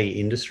pretty catty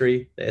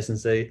industry, the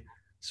S&C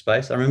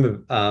space. I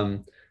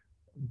remember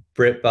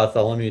Brett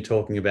Bartholomew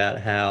talking about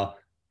how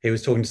he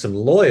was talking to some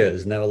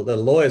lawyers, and the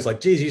lawyers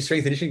geez, you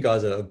strength and conditioning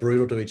guys are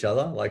brutal to each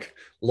other.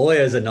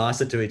 Lawyers are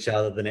nicer to each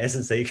other than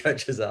S&C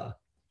coaches are.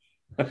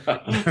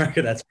 I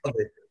reckon that's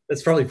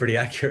probably pretty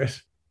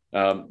accurate.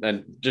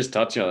 And just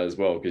touching on it as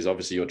well, because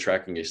obviously you're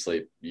tracking your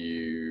sleep.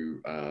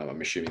 I'm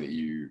assuming that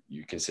you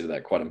consider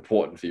that quite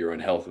important for your own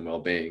health and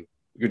well-being.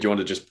 Do you want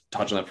to just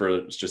touch on that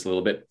for just a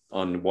little bit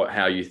on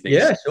how you think?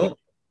 Yeah, sure.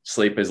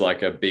 Sleep is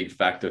a big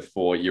factor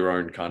for your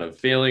own kind of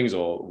feelings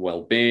or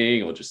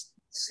well-being, or just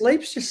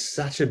sleep's just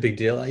such a big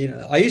deal.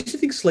 I used to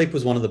think sleep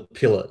was one of the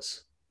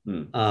pillars,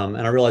 and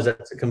I realized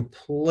that's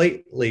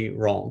completely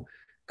wrong,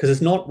 because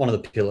it's not one of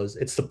the pillars.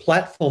 It's the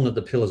platform that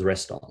the pillars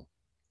rest on.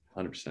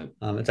 100%.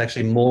 It's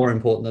actually more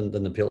important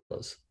than the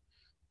pillars.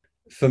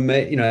 For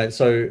me,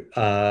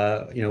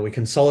 we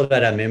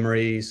consolidate our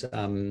memories.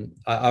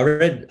 I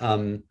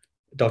read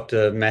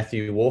Dr.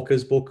 Matthew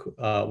Walker's book,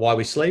 Why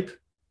We Sleep,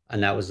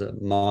 and that was a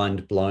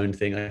mind-blown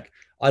thing.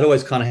 I'd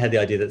always kind of had the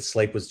idea that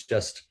sleep was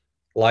just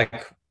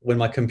when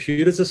my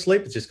computer's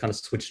asleep, it's just kind of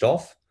switched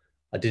off.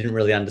 I didn't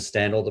really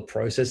understand all the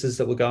processes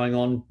that were going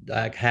on,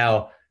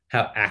 how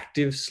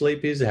active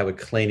sleep is, how we're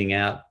cleaning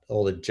out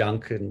all the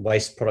junk and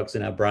waste products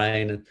in our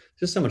brain, and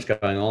just so much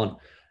going on.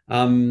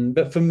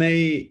 But for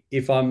me,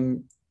 if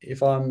I'm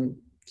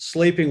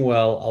sleeping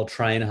well, I'll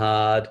train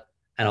hard,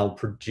 and I'll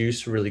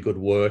produce really good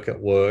work at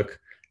work,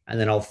 and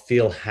then I'll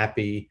feel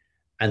happy,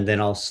 and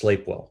then I'll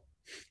sleep well.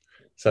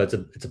 So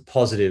it's a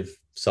positive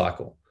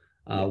cycle.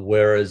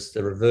 Whereas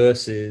the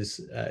reverse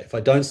is if I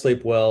don't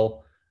sleep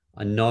well,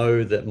 I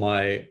know that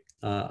my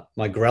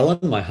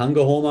ghrelin, my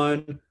hunger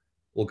hormone,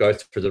 will go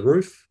through the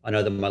roof. I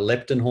know that my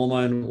leptin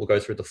hormone will go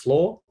through the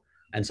floor,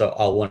 and so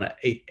I'll want to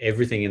eat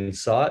everything in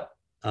sight.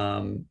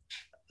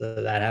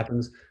 That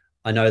happens.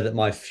 I know that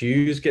my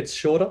fuse gets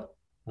shorter,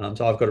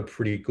 so I've got a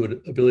pretty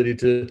good ability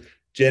to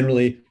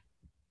generally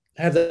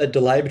have that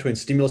delay between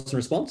stimulus and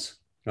response.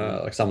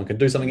 Like someone can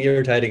do something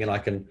irritating, and I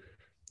can,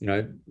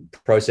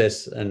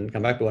 process and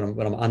come back. But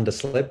when I'm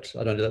underslept,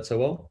 I don't do that so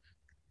well,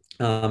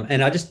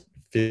 and I just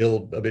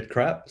feel a bit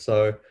crap.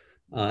 So,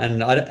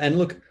 and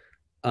look,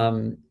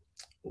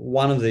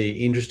 one of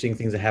the interesting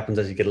things that happens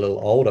as you get a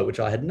little older, which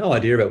I had no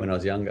idea about when I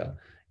was younger,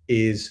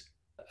 is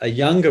a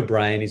younger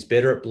brain is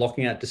better at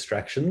blocking out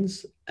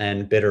distractions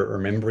and better at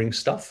remembering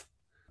stuff.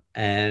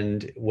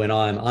 And when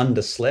I'm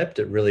underslept,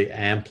 it really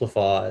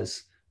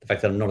amplifies the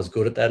fact that I'm not as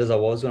good at that as I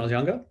was when I was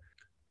younger.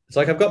 It's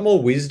like I've got more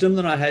wisdom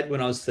than I had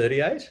when I was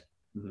 38,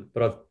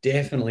 but I've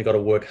definitely got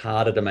to work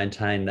harder to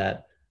maintain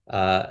that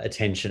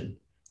attention.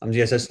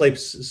 So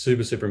sleep's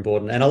super, super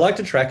important. And I like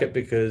to track it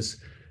because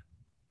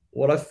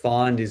what I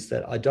find is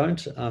that I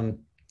don't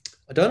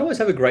always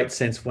have a great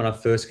sense when I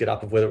first get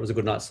up of whether it was a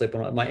good night's sleep or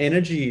not. My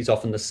energy is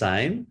often the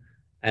same,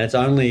 and it's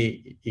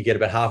only you get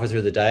about halfway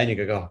through the day and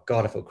you go, oh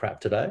God, I feel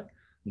crap today.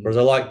 Whereas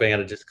I like being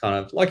able to just kind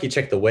of, like you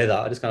check the weather,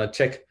 I just kind of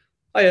check,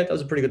 oh yeah, that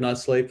was a pretty good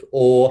night's sleep.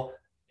 Or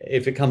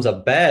if it comes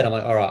up bad, I'm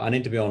like, all right, I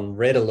need to be on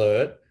red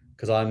alert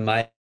because I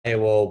may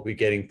well be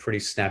getting pretty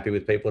snappy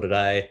with people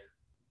today.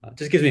 It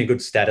just gives me a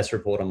good status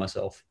report on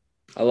myself.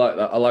 I like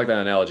that. I like that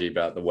analogy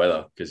about the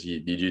weather, because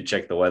you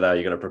check the weather.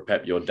 You're going to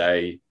prep your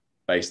day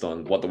based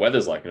on what the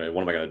weather's like. What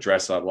am I going to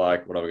dress up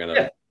like? What am I going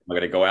to? Am I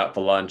going to go out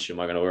for lunch?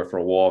 Am I going to go for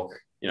a walk?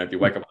 If you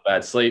wake up with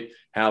bad sleep,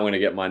 how am I going to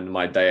get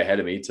my day ahead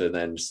of me to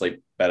then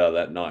sleep better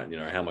that night?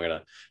 How am I going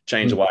to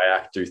change the way I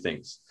act, do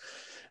things?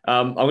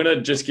 I'm going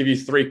to just give you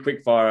 3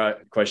 quick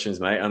fire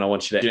questions, mate, and I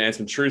want you to answer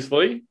them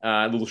truthfully.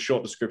 A little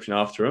short description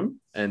after them,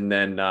 and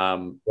then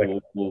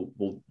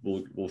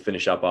we'll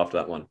finish up after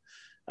that one.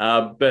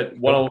 But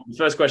the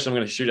first question I'm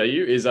going to shoot at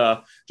you is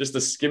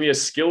just give me a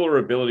skill or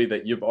ability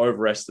that you've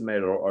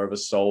overestimated or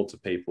oversold to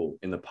people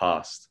in the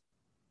past.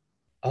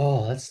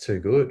 Oh, that's too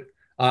good.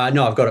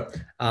 No, I've got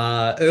it.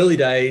 Early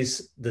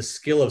days, the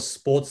skill of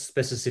sports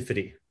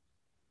specificity.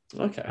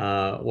 Okay.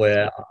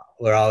 Where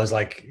I was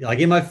like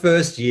in my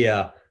first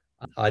year,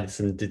 I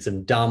did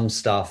some dumb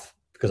stuff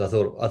because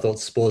I thought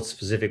sports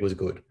specific was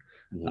good.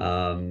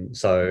 And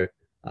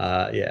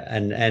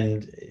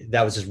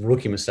that was just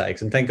rookie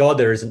mistakes. And thank God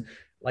there isn't.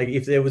 Like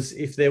if there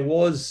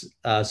was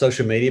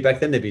social media back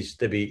then,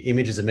 there'd be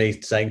images of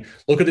me saying,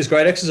 "Look at this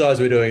great exercise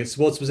we're doing. It's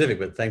sports specific,"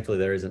 but thankfully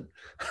there isn't,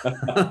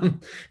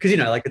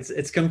 because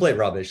it's complete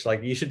rubbish.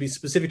 Like you should be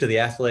specific to the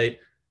athlete,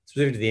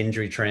 specific to the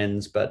injury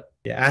trends. But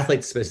yeah, athlete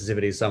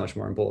specificity is so much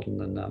more important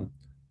than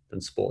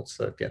sports.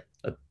 So yeah,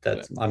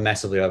 I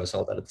massively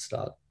oversold that at the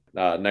start.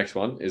 Next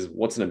one is,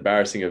 what's an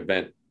embarrassing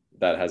event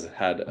that has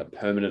had a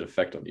permanent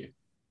effect on you?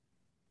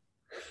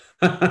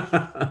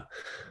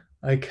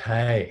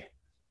 Okay.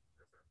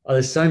 Oh,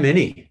 there's so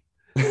many.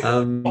 This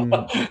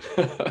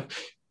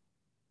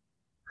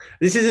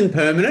isn't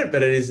permanent,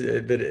 but it is.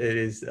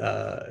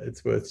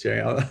 It's worth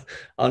sharing.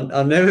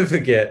 I'll never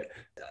forget.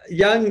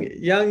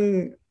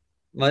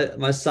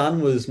 My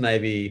son was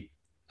maybe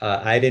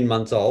 18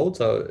 months old,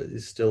 so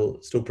he's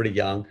still pretty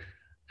young,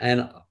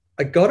 and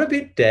I got a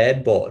bit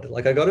dad bod.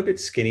 Like I got a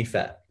bit skinny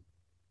fat,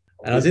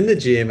 and I was in the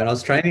gym and I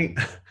was training.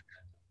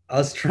 I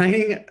was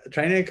training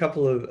a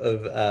couple of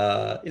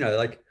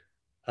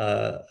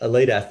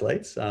elite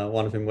athletes.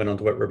 One of whom went on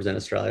to represent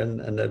Australia,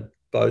 and they're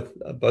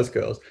both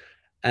girls.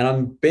 And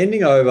I'm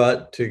bending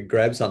over to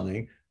grab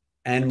something,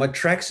 and my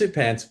tracksuit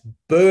pants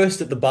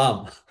burst at the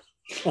bum.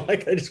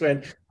 Like I just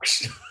went.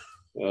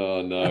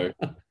 Oh no!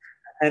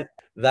 And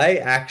they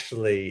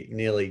actually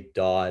nearly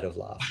died of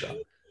laughter,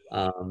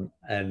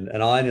 and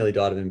I nearly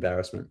died of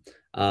embarrassment.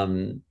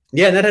 And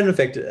that had an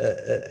effect.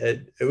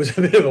 It was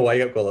a bit of a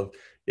wake up call of,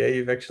 yeah,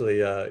 you've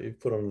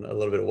put on a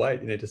little bit of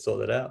weight. You need to sort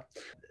that out.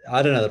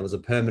 I don't know that it was a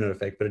permanent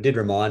effect, but it did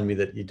remind me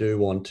that you do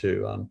want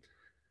to,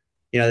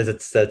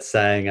 there's that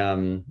saying,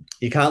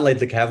 you can't lead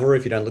the cavalry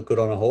if you don't look good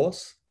on a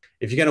horse.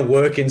 If you're going to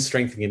work in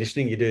strength and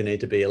conditioning, you do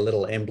need to be a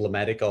little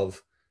emblematic of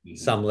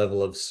some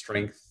level of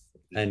strength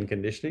and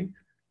conditioning.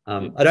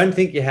 I don't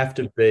think you have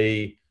to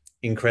be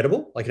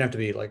incredible. Like you don't have to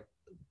be like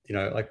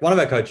one of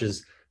our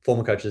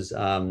former coaches,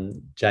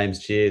 James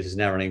Cheers, is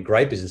now running a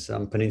great business,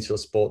 Peninsula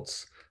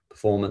Sports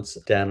Performance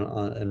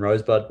down in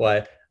Rosebud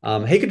Way.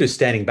 He could do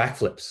standing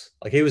backflips.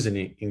 Like he was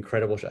in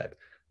incredible shape.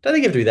 Don't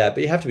think you have to do that,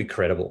 but you have to be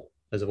credible,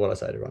 is what I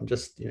say to everyone.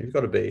 Just, you've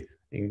got to be,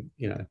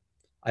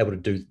 able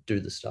to do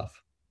the stuff.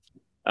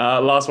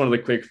 Last one of the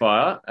quick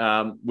fire.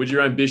 Would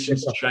your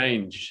ambitions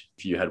change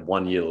if you had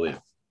 1 year to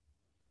live?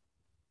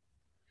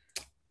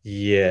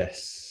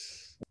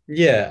 Yes.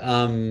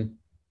 Yeah.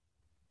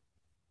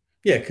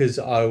 Yeah, because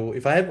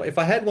if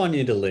I had 1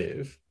 year to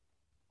live,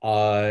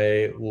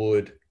 I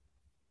would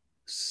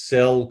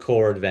sell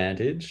Core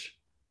Advantage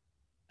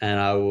and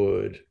I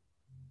would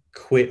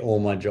quit all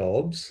my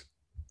jobs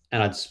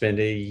and I'd spend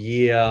a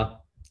year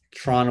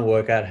trying to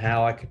work out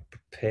how I could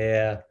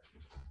prepare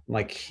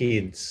my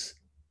kids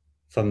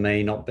for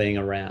me not being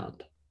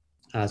around.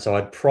 So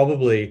I'd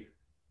probably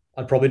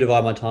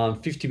divide my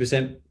time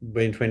 50%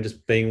 between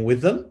just being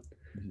with them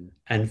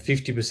and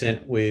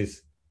 50%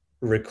 with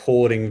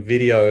recording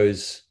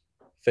videos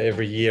for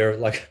every year.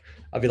 Like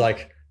I'd be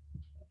like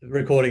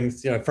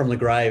recordings, from the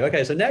grave.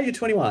 Okay, so now you're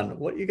 21.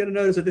 What are you going to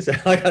notice at this?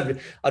 Like I'd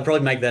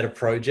probably make that a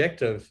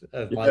project of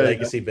my Yeah,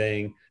 legacy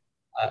being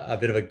a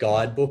bit of a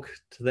guidebook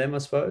to them, I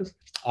suppose.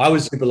 I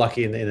was super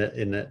lucky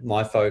in that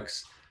my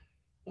folks,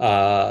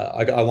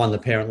 I won the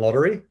parent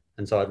lottery,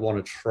 and so I'd want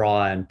to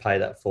try and pay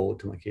that forward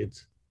to my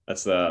kids.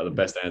 that's the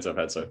best answer I've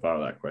had so far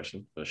on that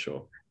question, for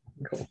sure.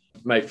 Cool.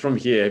 Mate, from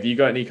here, have you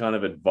got any kind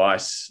of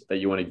advice that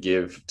you want to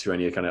give to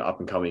any kind of up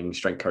and coming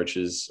strength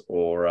coaches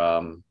or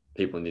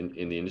people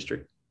in the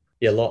industry?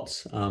 Yeah,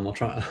 lots. I'll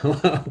try.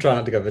 I'll try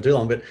not to go for too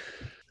long, but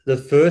the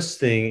first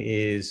thing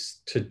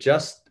is to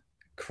just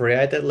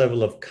create that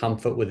level of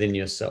comfort within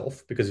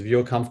yourself, because if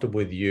you're comfortable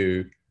with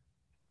you,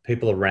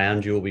 people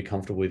around you will be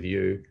comfortable with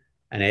you,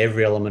 and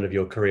every element of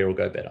your career will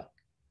go better.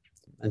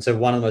 And so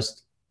one of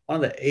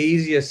the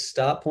easiest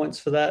start points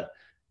for that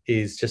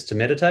is just to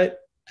meditate.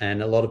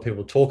 And a lot of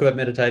people talk about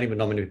meditating, but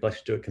not many people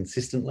actually do it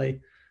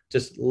consistently.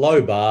 Just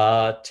low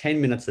bar,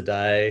 10 minutes a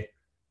day.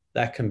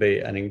 That can be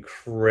an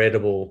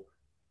incredible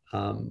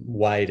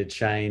way to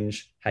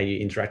change how you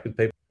interact with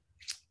people.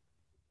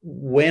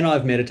 When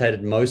I've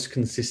meditated most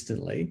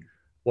consistently,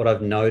 what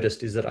I've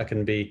noticed is that I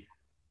can be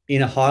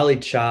in a highly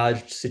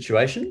charged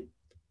situation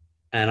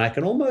and I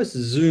can almost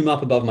zoom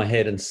up above my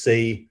head and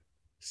see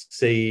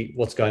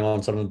what's going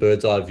on, sort of a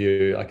bird's eye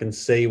view. I can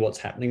see what's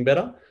happening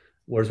better.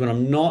 Whereas when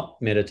I'm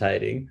not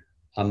meditating,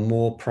 I'm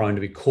more prone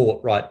to be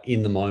caught right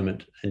in the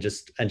moment and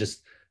just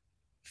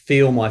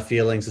feel my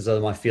feelings as though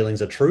my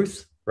feelings are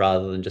truth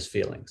rather than just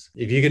feelings.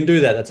 If you can do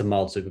that, that's a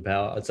mild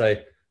superpower. I'd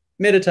say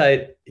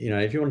meditate.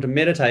 If you want to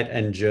meditate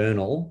and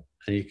journal,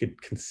 and you could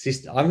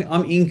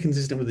I'm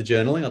inconsistent with the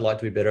journaling. I'd like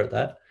to be better at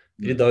that.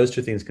 If you did those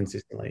two things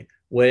consistently,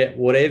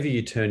 whatever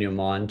you turn your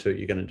mind to,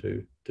 you're going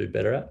to do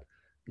better at.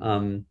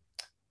 The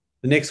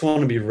next one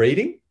would be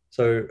reading.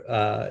 So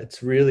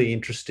it's really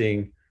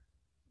interesting.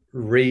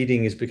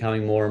 Reading is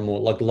becoming more and more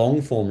like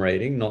long form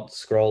reading, not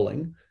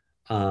scrolling,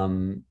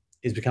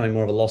 is becoming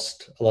more of a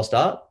lost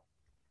art.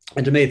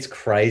 And to me, it's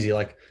crazy.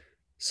 Like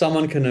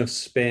someone can have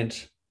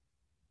spent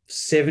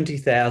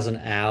 70,000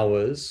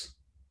 hours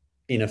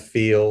in a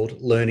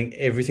field learning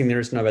everything there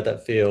is to know about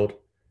that field.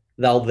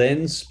 They'll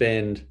then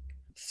spend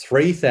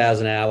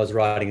 3,000 hours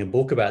writing a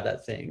book about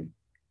that thing.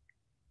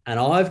 And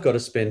I've got to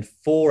spend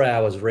 4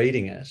 hours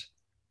reading it.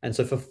 And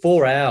so for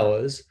 4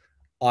 hours,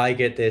 I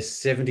get their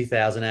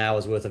 70,000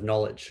 hours worth of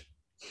knowledge.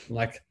 I'm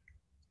like,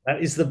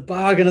 that is the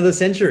bargain of the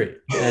century.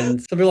 And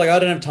some people are like, I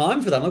don't have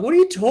time for that. I'm like, what are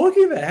you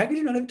talking about? How could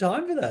you not have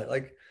time for that?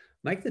 Like,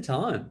 make the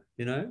time,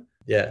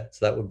 Yeah,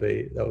 so that would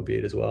be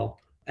it as well.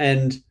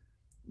 And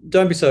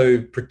don't be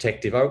so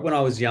protective. When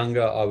I was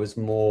younger, I was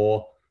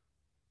more,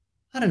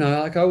 I don't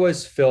know, like I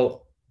always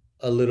felt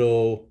a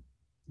little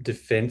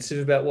defensive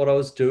about what I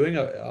was doing.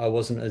 I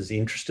wasn't as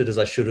interested as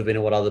I should have been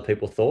in what other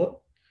people thought.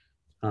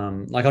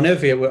 Like I'll never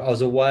forget,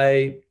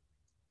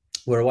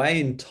 we're away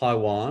in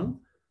Taiwan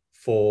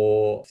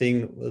there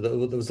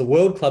was the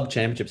World Club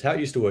Championships. How it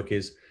used to work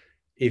is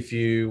if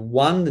you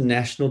won the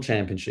national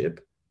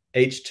championship,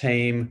 each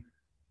team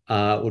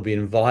would be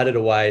invited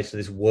away to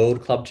this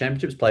World Club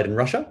Championships played in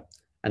Russia,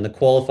 and the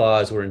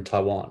qualifiers were in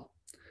Taiwan.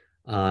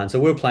 And so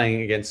we were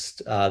playing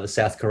against the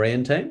South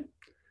Korean team.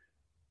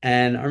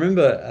 And I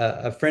remember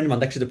a friend of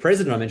mine, actually the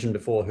president I mentioned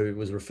before, who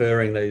was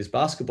referring these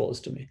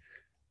basketballers to me.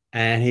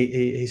 And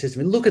he says to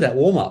me, look at that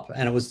warm-up.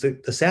 And it was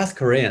the South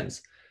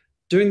Koreans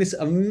doing this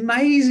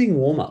amazing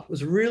warm-up. It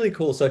was really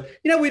cool. So,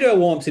 we do our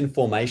warm-ups in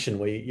formation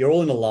where you're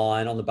all in a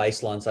line on the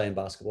baseline, say in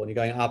basketball, and you're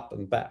going up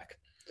and back.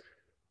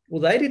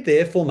 Well, they did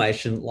their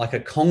formation like a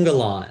conga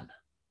line,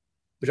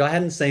 which I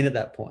hadn't seen at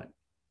that point.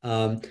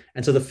 And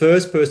so the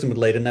first person would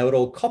lead and they would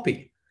all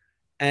copy.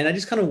 And I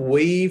just kind of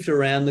weaved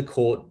around the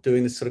court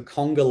doing this sort of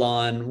conga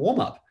line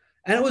warm-up.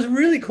 And it was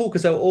really cool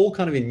because they were all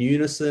kind of in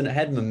unison. It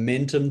had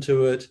momentum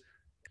to it.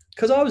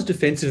 Because I was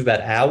defensive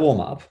about our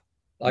warm-up,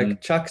 like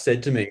Chuck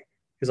said to me,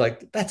 he's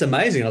like, that's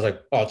amazing. And I was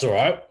like, oh, it's all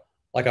right.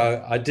 Like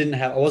I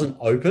wasn't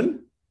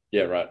open.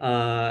 Yeah,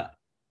 right.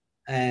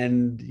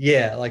 And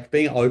yeah, like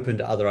being open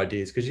to other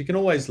ideas, because you can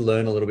always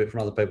learn a little bit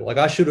from other people. Like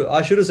I should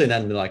have seen that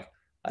and been like,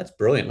 that's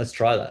brilliant. Let's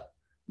try that.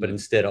 But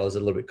instead I was a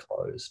little bit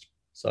closed.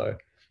 So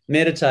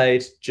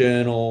meditate,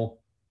 journal,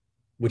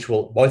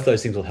 both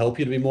those things will help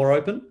you to be more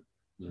open.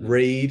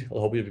 Read will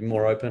help you to be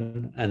more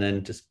open, and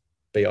then just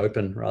be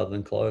open rather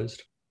than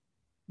closed.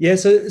 Yeah.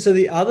 So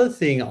the other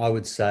thing I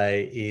would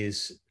say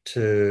is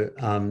to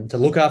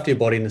look after your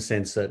body in the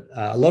sense that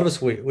a lot of us,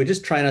 we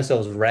just train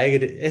ourselves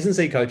ragged.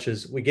 S&C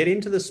coaches, we get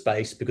into the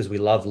space because we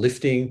love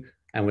lifting,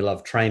 and we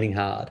love training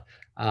hard.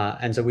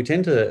 And so we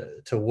tend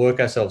to work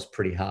ourselves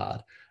pretty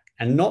hard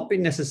and not be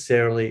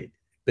necessarily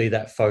be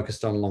that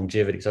focused on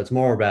longevity. So it's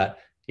more about,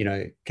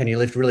 can you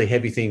lift really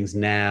heavy things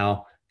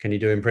now? Can you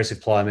do impressive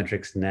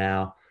plyometrics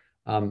now?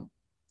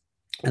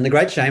 And the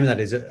great shame of that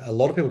is a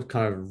lot of people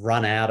kind of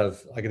run out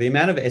of, like, the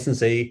amount of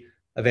S&C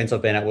events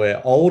I've been at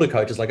where older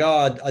coaches like,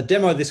 oh, I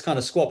demo this kind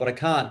of squat, but I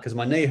can't because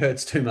my knee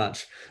hurts too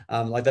much.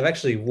 Like, they've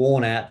actually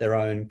worn out their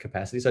own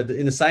capacity. So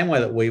in the same way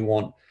that we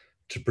want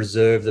to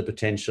preserve the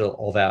potential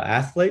of our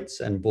athletes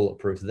and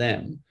bulletproof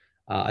them,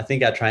 I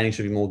think our training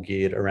should be more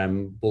geared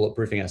around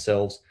bulletproofing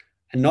ourselves,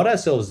 and not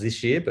ourselves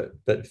this year,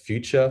 but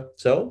future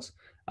selves.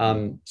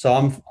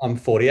 So I'm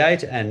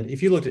 48, and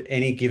if you looked at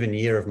any given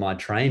year of my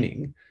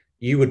training,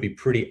 you would be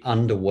pretty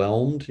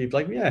underwhelmed. You'd be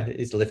like, yeah,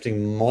 he's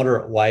lifting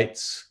moderate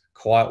weights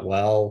quite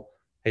well.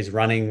 He's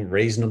running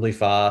reasonably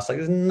fast. Like,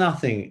 there's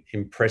nothing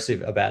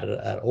impressive about it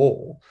at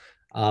all.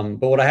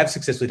 But what I have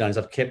successfully done is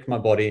I've kept my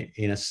body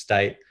in a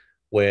state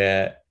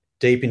where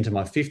deep into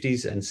my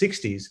 50s and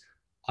 60s,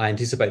 I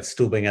anticipate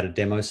still being able to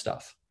demo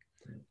stuff.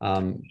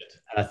 And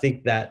I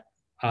think that,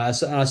 I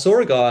saw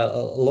a guy a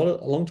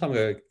long time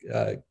ago,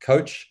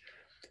 Coach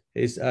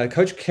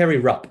Kerry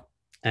Rupp.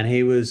 And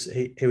he was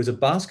a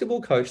basketball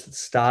coach that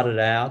started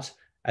out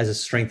as a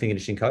strength and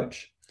conditioning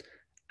coach.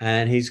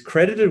 And he's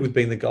credited with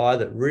being the guy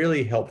that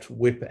really helped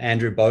whip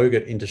Andrew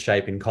Bogut into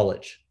shape in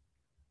college.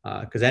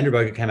 Because Andrew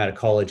Bogut came out of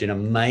college in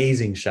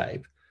amazing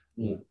shape.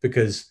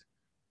 Because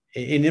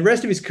in the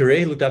rest of his career,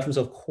 he looked after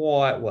himself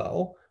quite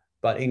well.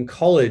 But in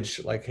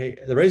college, like,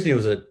 the reason he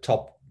was a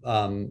top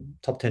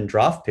 10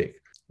 draft pick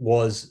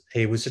was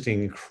he was just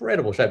in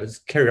incredible shape. But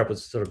Kerry Rupp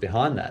was sort of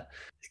behind that.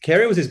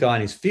 Kerry was this guy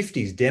in his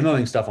 50s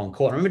demoing stuff on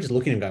court. I remember just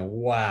looking at him going,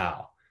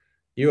 wow,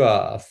 you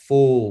are a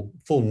full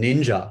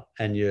ninja,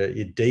 and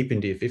you're deep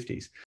into your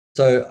 50s.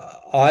 So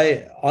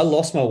I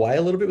lost my way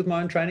a little bit with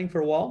my own training for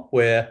a while,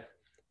 where,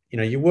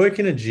 you work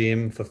in a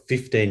gym for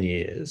 15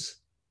 years,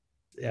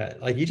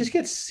 like, you just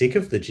get sick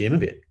of the gym a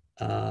bit.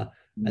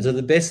 And so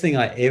the best thing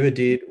I ever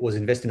did was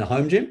invest in a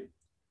home gym.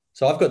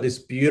 So I've got this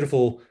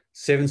beautiful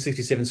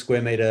 767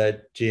 square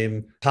meter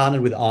gym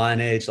partnered with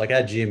Iron Edge. Like,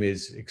 our gym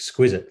is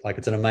exquisite. Like,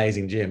 it's an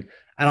amazing gym.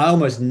 And I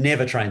almost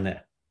never train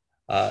there.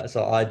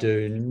 So I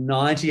do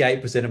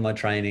 98% of my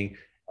training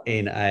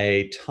in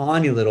a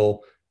tiny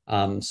little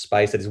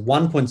space that is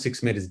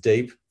 1.6 meters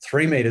deep,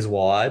 3 meters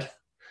wide.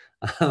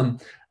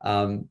 But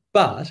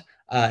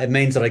it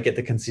means that I get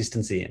the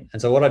consistency in.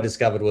 And so what I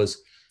discovered was,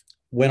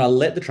 when I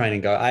let the training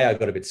go, A, I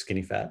got a bit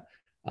skinny fat,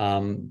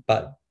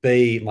 but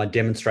B, my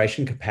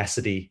demonstration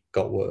capacity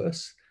got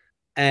worse.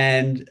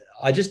 And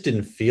I just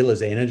didn't feel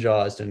as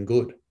energized and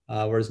good.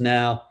 Whereas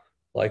now,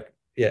 like,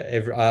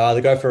 I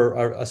either go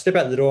for I step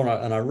out the door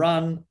and I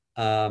run,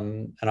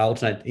 and I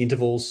alternate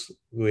intervals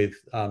with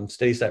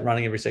steady state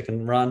running every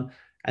second run.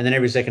 And then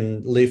every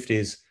second lift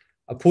is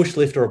a push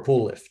lift or a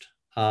pull lift.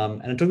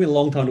 And it took me a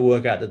long time to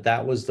work out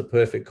that was the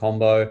perfect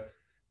combo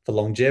for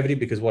longevity,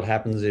 because what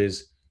happens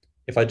is,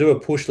 if I do a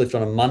push lift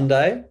on a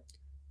Monday,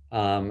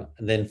 and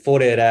then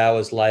 48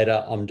 hours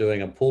later, I'm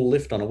doing a pull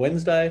lift on a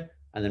Wednesday,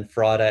 and then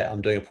Friday,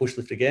 I'm doing a push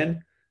lift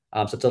again.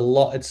 So it's a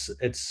lot.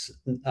 It's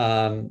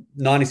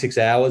 96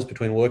 hours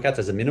between workouts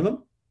as a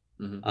minimum.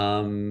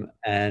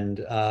 And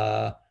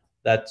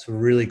that's a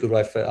really good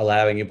way for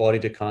allowing your body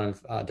to kind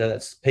of do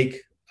that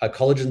peak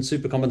collagen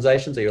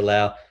supercompensation. So you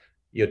allow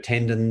your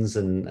tendons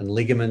and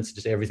ligaments,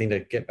 just everything, to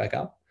get back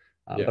up.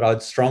 But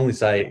I'd strongly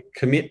say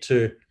commit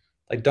to,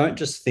 like, don't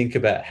just think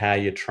about how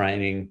you're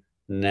training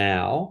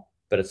now,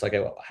 but it's like,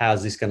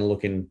 how's this going to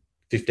look in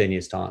 15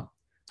 years time?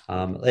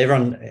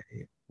 Everyone,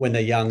 when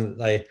they're young,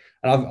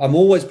 I'm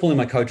always pulling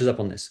my coaches up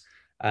on this.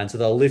 And so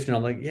they'll lift, and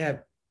I'm like, yeah,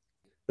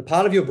 the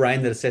part of your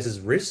brain that assesses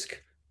risk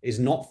is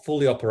not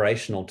fully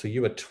operational till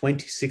you are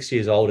 26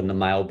 years old in the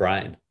male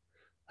brain.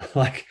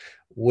 Like,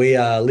 we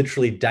are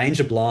literally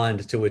danger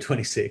blind till we're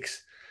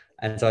 26.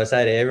 And so I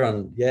say to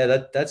everyone,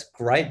 yeah, that's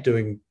great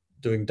doing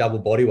double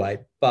body weight,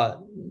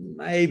 but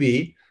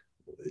maybe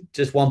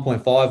just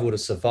 1.5 would have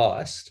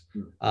sufficed,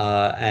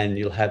 and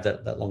you'll have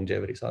that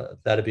longevity. So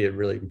that'd be a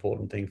really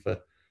important thing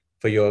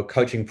for your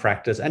coaching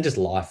practice and just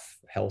life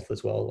health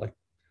as well. Like,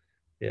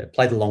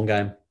 play the long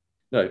game.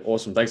 No,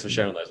 awesome. Thanks for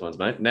sharing those ones,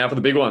 mate. Now for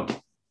the big one.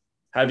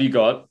 Have you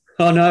got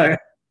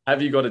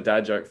a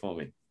dad joke for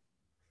me?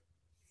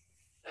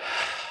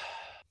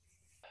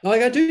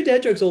 Like, I do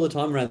dad jokes all the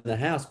time around the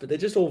house, but they're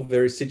just all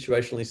very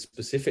situationally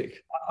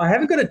specific. I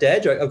haven't got a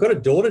dad joke. I've got a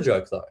daughter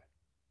joke though.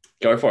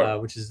 Go for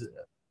it. Which is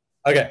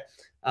okay.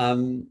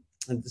 And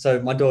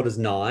so my daughter's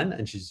 9,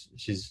 and she's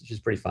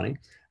pretty funny.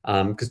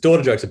 Because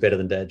daughter jokes are better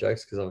than dad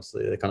jokes, because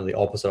obviously they're kind of the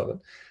opposite of it.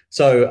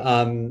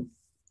 So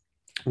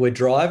we're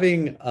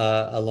driving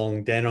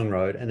along Dandenong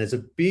Road, and there's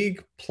a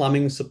big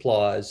plumbing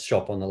supplies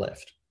shop on the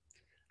left,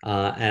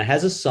 and it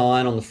has a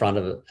sign on the front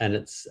of it.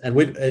 And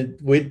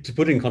we to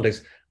put it in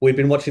context, we'd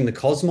been watching the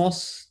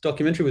Cosmos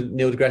documentary with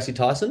Neil deGrasse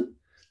Tyson,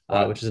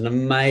 which is an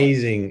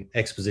amazing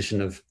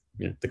exposition of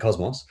the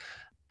cosmos.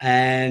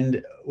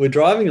 And we're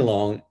driving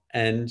along,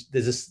 and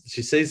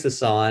she sees the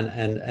sign,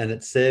 and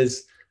it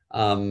says,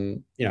 taps,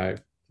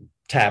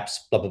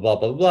 blah, blah, blah,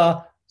 blah,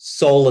 blah,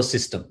 solar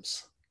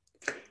systems.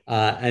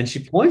 And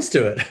she points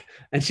to it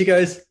and she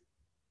goes,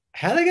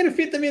 how are they going to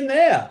fit them in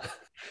there?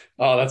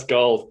 Oh, that's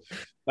gold.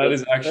 That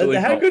is actually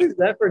how gold. good is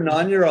that for a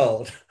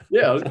 9-year-old?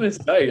 Yeah, I was going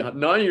to say, a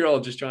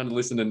 9-year-old just trying to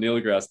listen to Neil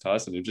deGrasse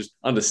Tyson and just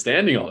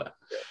understanding all that.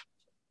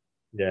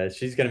 Yeah,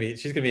 she's gonna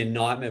be a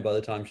nightmare by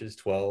the time she's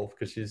 12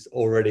 because she's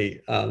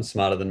already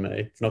smarter than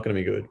me. It's not going to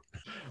be good.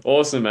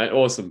 Awesome, mate.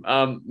 Awesome.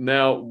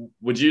 Now,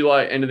 would you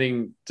like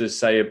anything to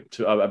say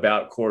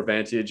about Core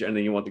Advantage?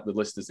 Anything you want the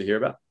listeners to hear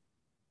about?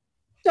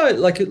 No,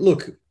 look,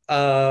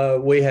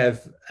 we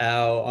have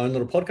our own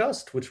little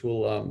podcast, which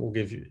we'll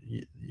give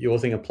your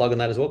thing a plug on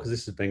that as well, because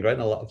this has been great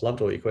and I've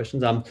loved all your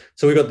questions.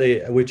 So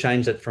we've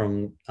changed it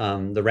from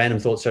the Random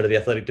Thoughts Show to the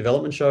Athletic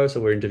Development Show. So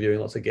we're interviewing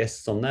lots of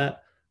guests on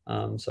that.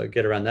 So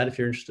get around that if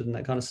you're interested in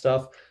that kind of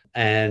stuff.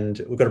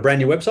 And we've got a brand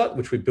new website,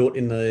 which we built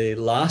in the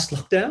last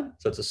lockdown.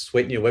 So it's a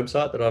sweet new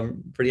website that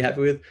I'm pretty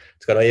happy with.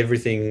 It's got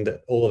everything,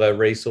 all of our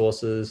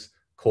resources,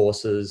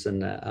 courses,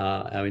 and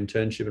our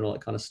internship and all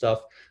that kind of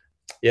stuff.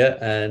 Yeah,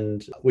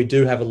 and we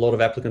do have a lot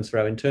of applicants for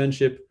our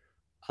internship.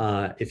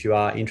 If you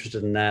are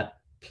interested in that,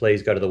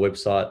 please go to the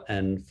website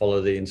and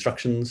follow the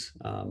instructions.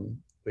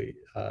 We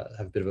have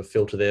a bit of a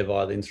filter there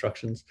via the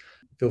instructions.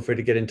 Feel free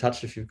to get in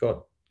touch if you've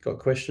got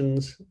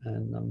questions.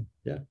 And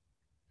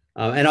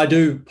and I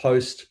do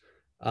post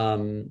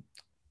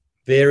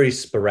very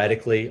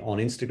sporadically on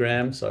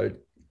Instagram. So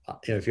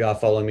if you are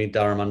following me,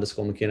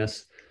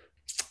 Durham_McInnes,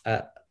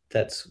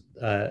 that's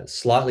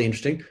slightly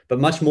interesting, but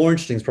much more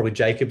interesting is probably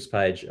Jacob's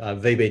page,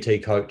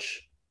 VBT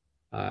coach.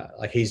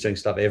 Like he's doing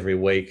stuff every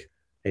week.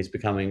 He's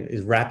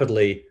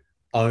rapidly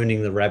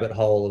owning the rabbit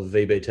hole of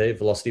VBT,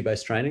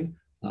 velocity-based training.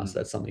 So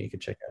that's something you could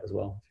check out as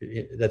well.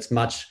 That's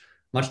much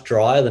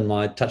drier than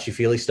my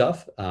touchy-feely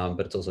stuff, but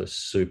it's also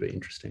super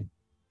interesting.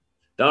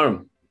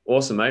 Durham,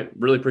 awesome, mate.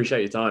 Really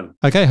appreciate your time.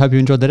 Okay, hope you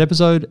enjoyed that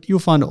episode. You'll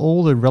find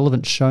all the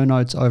relevant show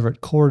notes over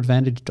at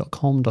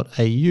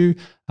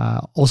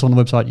coreadvantage.com.au. Also on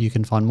the website, you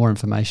can find more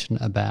information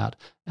about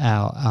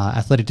our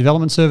athletic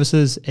development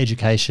services,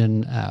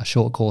 education,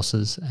 short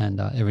courses, and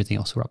everything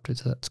else we're up to.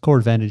 So that's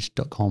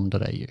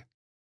coreadvantage.com.au.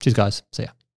 Cheers, guys. See ya.